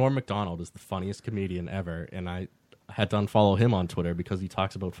think Norm Macdonald is the funniest comedian ever, and I had to unfollow him on Twitter because he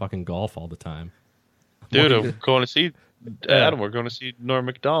talks about fucking golf all the time. Dude, I'm going to see Adam. We're going to see Norm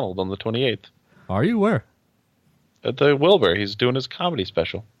Macdonald on the 28th Are you where? at the Wilbur. He's doing his comedy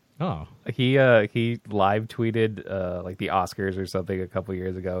special. Oh, he live tweeted like the Oscars or something a couple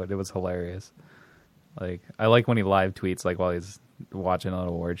years ago, and it was hilarious. Like, I like when he live tweets like while he's watching an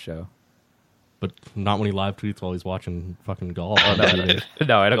award show. but not when he live tweets while he's watching fucking golf. Oh,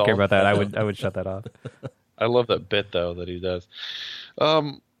 no, I don't care about that. Golf. I would shut that off. I love that bit though that he does.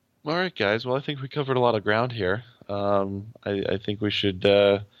 All right, guys. Well, I think we covered a lot of ground here. I think we should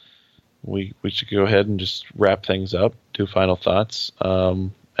we should go ahead and just wrap things up. Do final thoughts.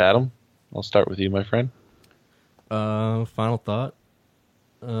 Adam, I'll start with you, my friend. Final thought.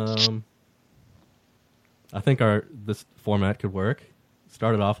 I think this format could work.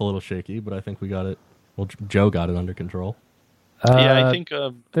 Started off a little shaky, but I think we got it. Well, Joe got it under control. Yeah, I think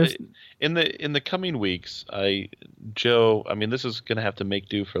in the coming weeks, Joe. I mean, this is going to have to make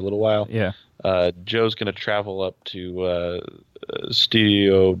do for a little while. Yeah. Joe's going to travel up to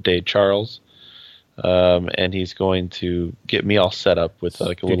Studio de Charles, and he's going to get me all set up with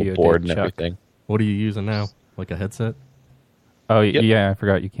like a Studio little board de and Chuck. everything. What are you using now? Like a headset? Oh, Yep. yeah, I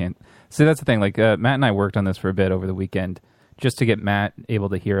forgot you can't. See, that's the thing. Like, Matt and I worked on this for a bit over the weekend just to get Matt able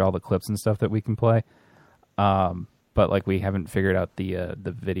to hear all the clips and stuff that we can play. But, like, we haven't figured out the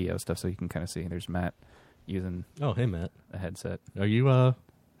video stuff, so you can kind of see. There's Matt using Oh, hey, Matt. a headset. Are you, have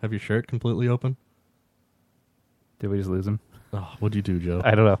your shirt completely open? Did we just lose him? Oh, what'd you do, Joe?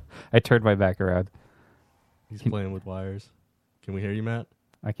 I don't know. I turned my back around. He's playing with wires. Can we hear you, Matt?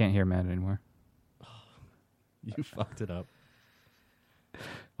 I can't hear Matt anymore. You fucked it up.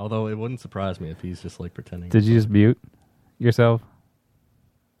 Although it wouldn't surprise me if he's just like pretending. Did you just mute yourself?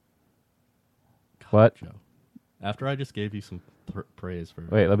 God, What? Joe? After I just gave you some praise for...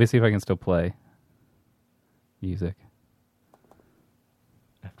 Wait, let me see if I can still play music.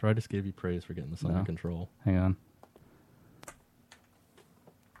 After I just gave you praise for getting this under control. Hang on.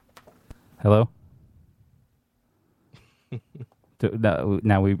 Hello? No,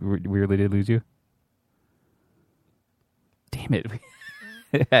 now we really did lose you? Damn it.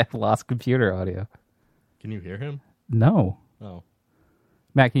 I lost computer audio. Can you hear him? No. Oh.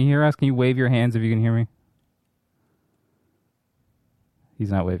 Matt, can you hear us? Can you wave your hands if you can hear me? He's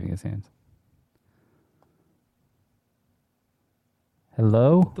not waving his hands.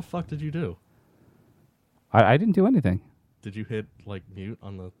 Hello? What the fuck did you do? I didn't do anything. Did you hit like mute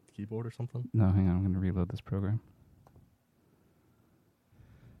on the keyboard or something? No, hang on. I'm going to reload this program.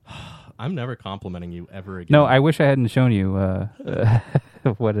 I'm never complimenting you ever again. No, I wish I hadn't shown you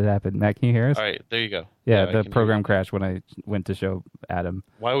what had happened. Matt, can you hear us? All right, there you go. Yeah, I the can hear program you. crashed when I went to show Adam.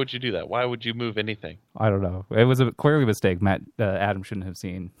 Why would you do that? Why would you move anything? I don't know. It was clearly a mistake. Matt, Adam shouldn't have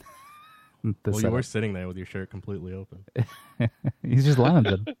seen the Well, you setup. were sitting there with your shirt completely open. He's just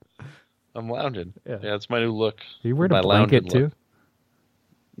lounging. I'm lounging. Yeah. Yeah, it's my new look. You wearing My a blanket lounging too? look.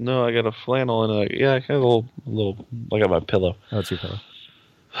 No, I got a flannel and I got a little. I got my pillow. Oh, it's your pillow.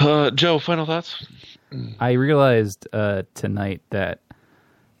 Joe, final thoughts? I realized tonight that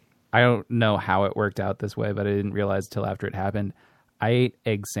I don't know how it worked out this way, but I didn't realize till after it happened. I ate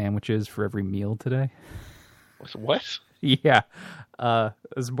egg sandwiches for every meal today. What? Yeah.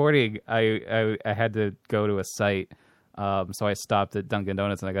 This morning, I had to go to a site, so I stopped at Dunkin'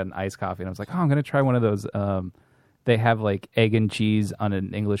 Donuts and I got an iced coffee. And I was like, oh, I'm going to try one of those. They have like egg and cheese on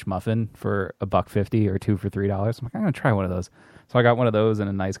an English muffin for $1.50 or 2 for $3. I'm like, I'm going to try one of those. So I got one of those and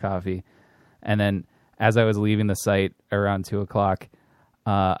a nice coffee. And then as I was leaving the site around 2 o'clock,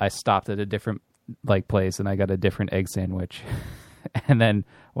 I stopped at a different like place and I got a different egg sandwich. And then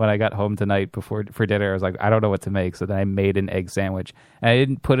when I got home tonight for dinner, I was like, I don't know what to make. So then I made an egg sandwich. And I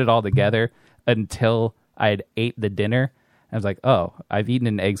didn't put it all together until I had ate the dinner. I was like, oh, I've eaten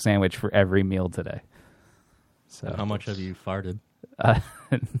an egg sandwich for every meal today. So And how much have you farted?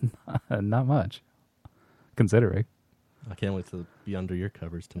 not much, considering. I can't wait to be under your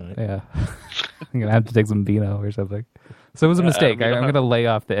covers tonight. Yeah. I'm going to have to take some Beano or something. So it was a mistake. Adam, I'm going to lay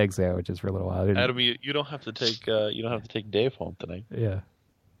off the egg sandwiches for a little while. Adam, you don't have to take Dave home tonight. Yeah.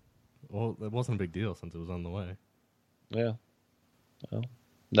 Well, it wasn't a big deal since it was on the way. Yeah. Well,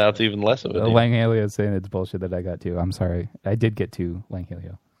 now it's even less of a deal. Langhelio is saying it's bullshit that I got 2. I'm sorry. I did get 2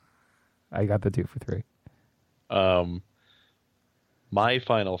 Langhelio. I got the 2 for $3. my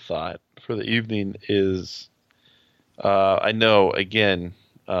final thought for the evening is, I know again,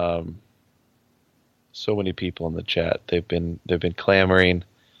 so many people in the chat. They've been clamoring,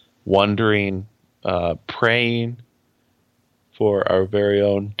 wondering, praying for our very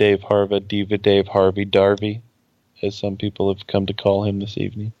own Dave Harvey, Diva Dave Harvey Darby, as some people have come to call him this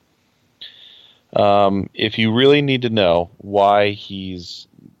evening. If you really need to know why he's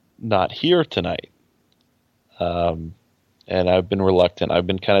not here tonight, and I've been reluctant, I've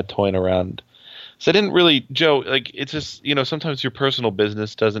been kind of toying around. So I didn't really, Joe, like, it's just, sometimes your personal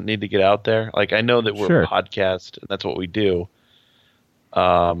business doesn't need to get out there. Like, I know that we're a podcast, and that's what we do.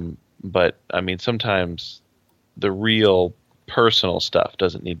 But, I mean, sometimes the real personal stuff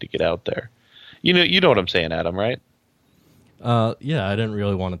doesn't need to get out there. You know what I'm saying, Adam, right? Yeah, I didn't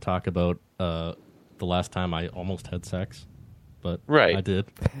really want to talk about the last time I almost had sex, but right. I did.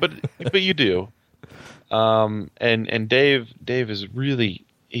 But you do. And Dave is really,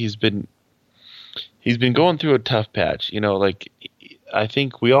 he's been going through a tough patch. Like, I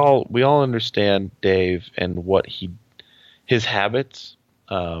think we all understand Dave and what his habits.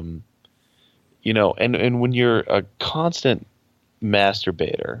 And when you're a constant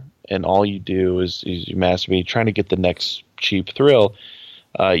masturbator and all you do is you masturbate, trying to get the next cheap thrill,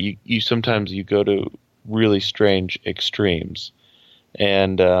 you sometimes you go to really strange extremes.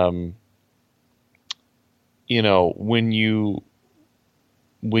 And when you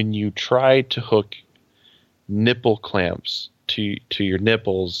try to hook nipple clamps to your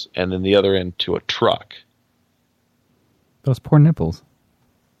nipples and then the other end to a truck, those poor nipples.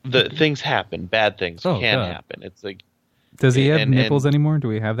 The things happen. Bad things can happen. It's like, does he have nipples anymore? Do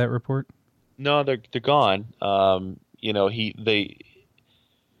we have that report? No, they're gone. He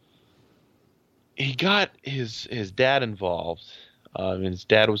got his dad involved. And his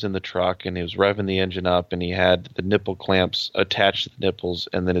dad was in the truck, and he was revving the engine up, and he had the nipple clamps attached to the nipples,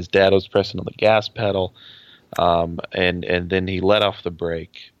 and then his dad was pressing on the gas pedal, and then he let off the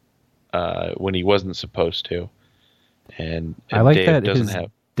brake when he wasn't supposed to. And I like Dave that his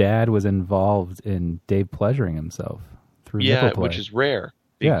dad was involved in Dave pleasuring himself through nipple play. Which is rare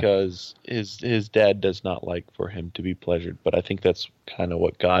because his dad does not like for him to be pleasured. But I think that's kind of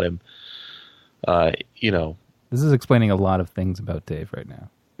what got him. This is explaining a lot of things about Dave right now.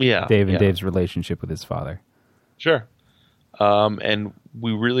 Yeah, Dave and Dave's relationship with his father. Sure. And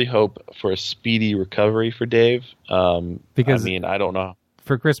we really hope for a speedy recovery for Dave. Because I don't know.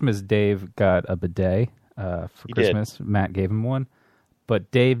 For Christmas, Dave got a bidet. For Christmas, Matt gave him one,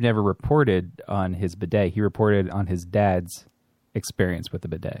 but Dave never reported on his bidet. He reported on his dad's experience with the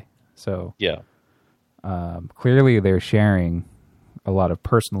bidet. So clearly they're sharing a lot of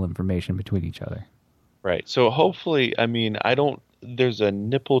personal information between each other. Right. So hopefully, there's a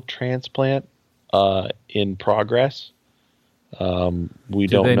nipple transplant in progress. We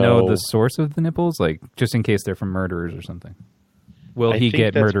Do they know the source of the nipples? Like, just in case they're from murderers or something. Will he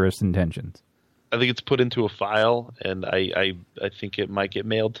get murderous intentions? I think it's put into a file, and I think it might get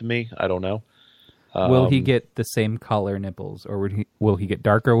mailed to me. I don't know. Will he get the same color nipples, or will he get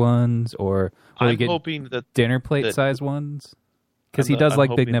darker ones, or will he get hoping that dinner plate size ones? Because he does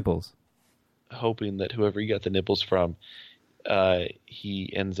like big nipples. Hoping that whoever he got the nipples from,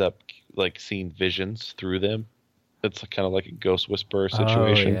 he ends up like seeing visions through them. It's kind of like a ghost whisperer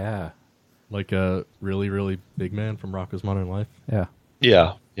situation. Oh, yeah. Like a really, really big man from Rocko's Modern Life. Yeah.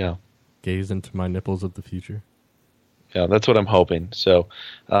 Yeah. Gaze into my nipples of the future. Yeah, that's what I'm hoping. So,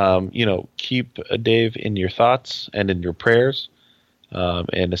 keep Dave in your thoughts and in your prayers,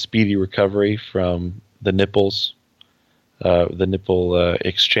 and a speedy recovery from the nipples, the nipple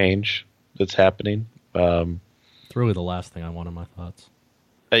exchange that's happening. It's really the last thing I want in my thoughts.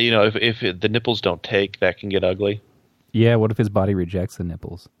 If the nipples don't take, that can get ugly. Yeah, what if his body rejects the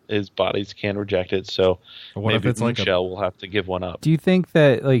nipples? His bodies can reject it, so what maybe if it's like Michelle will have to give one up. Do you think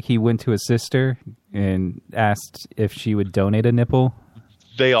that he went to his sister and asked if she would donate a nipple?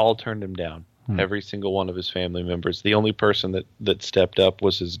 They all turned him down. Every single one of his family members. The only person that stepped up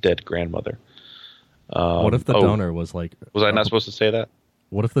was his dead grandmother. What if the donor was like... Was I not supposed to say that?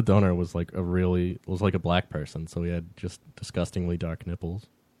 What if the donor was like a black person, so he had just disgustingly dark nipples?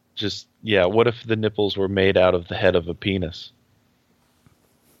 What if the nipples were made out of the head of a penis?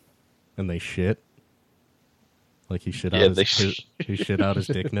 And they shit? Like he shit out he shit out his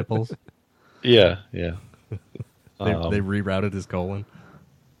dick nipples? Yeah. They rerouted his colon?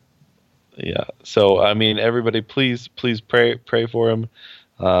 Yeah. So, everybody, please pray for him.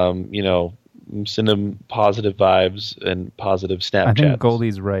 Send him positive vibes and positive Snapchats. I think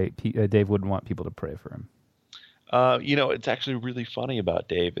Goldie's right. Dave wouldn't want people to pray for him. It's actually really funny about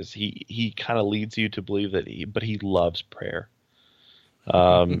Dave is he kind of leads you to believe that he loves prayer.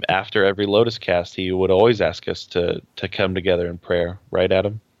 After every Lotus Cast, he would always ask us to come together in prayer. Right,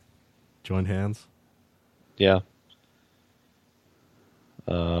 Adam? Join hands. Yeah.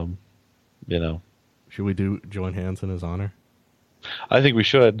 Should we do join hands in his honor? I think we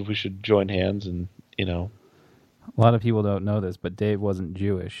should. We should join hands and, A lot of people don't know this, but Dave wasn't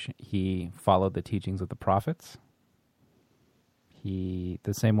Jewish. He followed the teachings of the prophets. The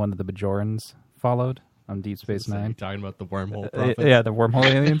same one that the Bajorans followed on Deep Space Nine. You talking about the wormhole prophets? Yeah, the wormhole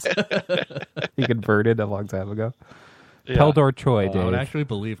aliens. He converted a long time ago. Yeah. Peldor Troy, Dave. I would actually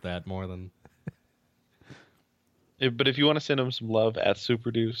believe that more than... But if you want to send him some love, at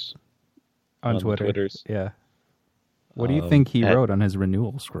SuperDeuce on Twitter. Twitters. Yeah. What do you think he wrote on his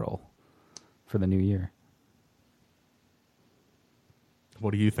renewal scroll for the new year?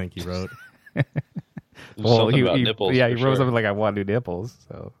 What do you think he wrote? Something about nipples. Yeah, he for wrote sure. something like, I want new nipples.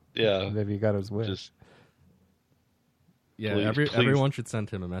 So Yeah. maybe he got his wish. Just Yeah, please. everyone should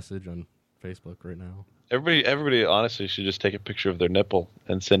send him a message on Facebook right now. everybody honestly should just take a picture of their nipple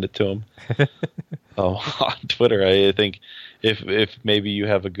and send it to him. On Twitter. I think if maybe you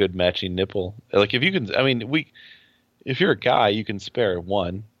have a good matching nipple, like if you can, if you're a guy, you can spare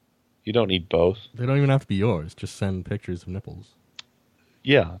one. You don't need both. They don't even have to be yours. Just send pictures of nipples.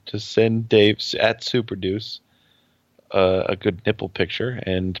 Yeah, just send Dave at SuperDeuce a good nipple picture,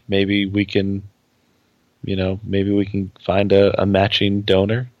 and maybe we can, find a matching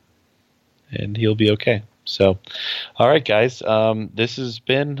donor, and he'll be okay. So, all right, guys, this has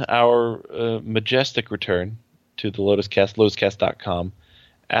been our majestic return to the Lotus Cast, lotuscast.com,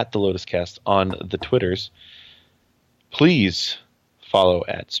 at the Lotus Cast on the Twitters. Please follow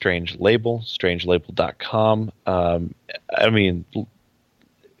at Strange Label, strangelabel.com.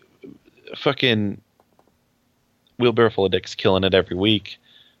 Fucking Wheelbarrow Full of Dicks killing it every week.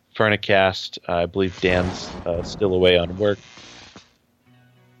 Furnicast, I believe Dan's still away on work.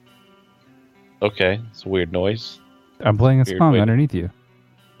 Okay, it's a weird noise. I'm playing a Weird song way to- underneath you.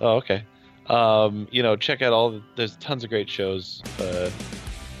 Oh, okay. Check out there's tons of great shows.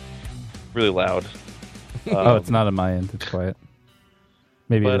 Really loud. It's not on my end. It's quiet.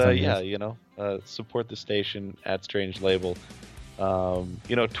 Maybe it is on yours. Support the station at Strange Label.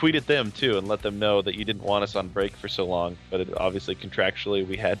 Tweet at them too and let them know that you didn't want us on break for so long, but obviously contractually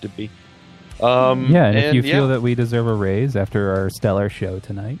we had to be. And if you feel that we deserve a raise after our stellar show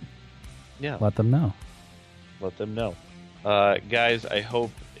tonight, let them know. Let them know. Guys, I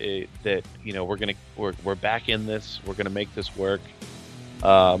hope that we're back in this. We're gonna make this work.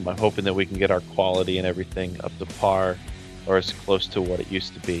 I'm hoping that we can get our quality and everything up to par or as close to what it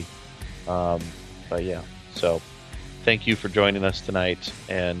used to be. So thank you for joining us tonight,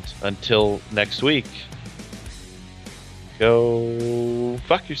 and until next week, go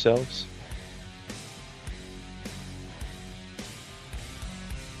fuck yourselves.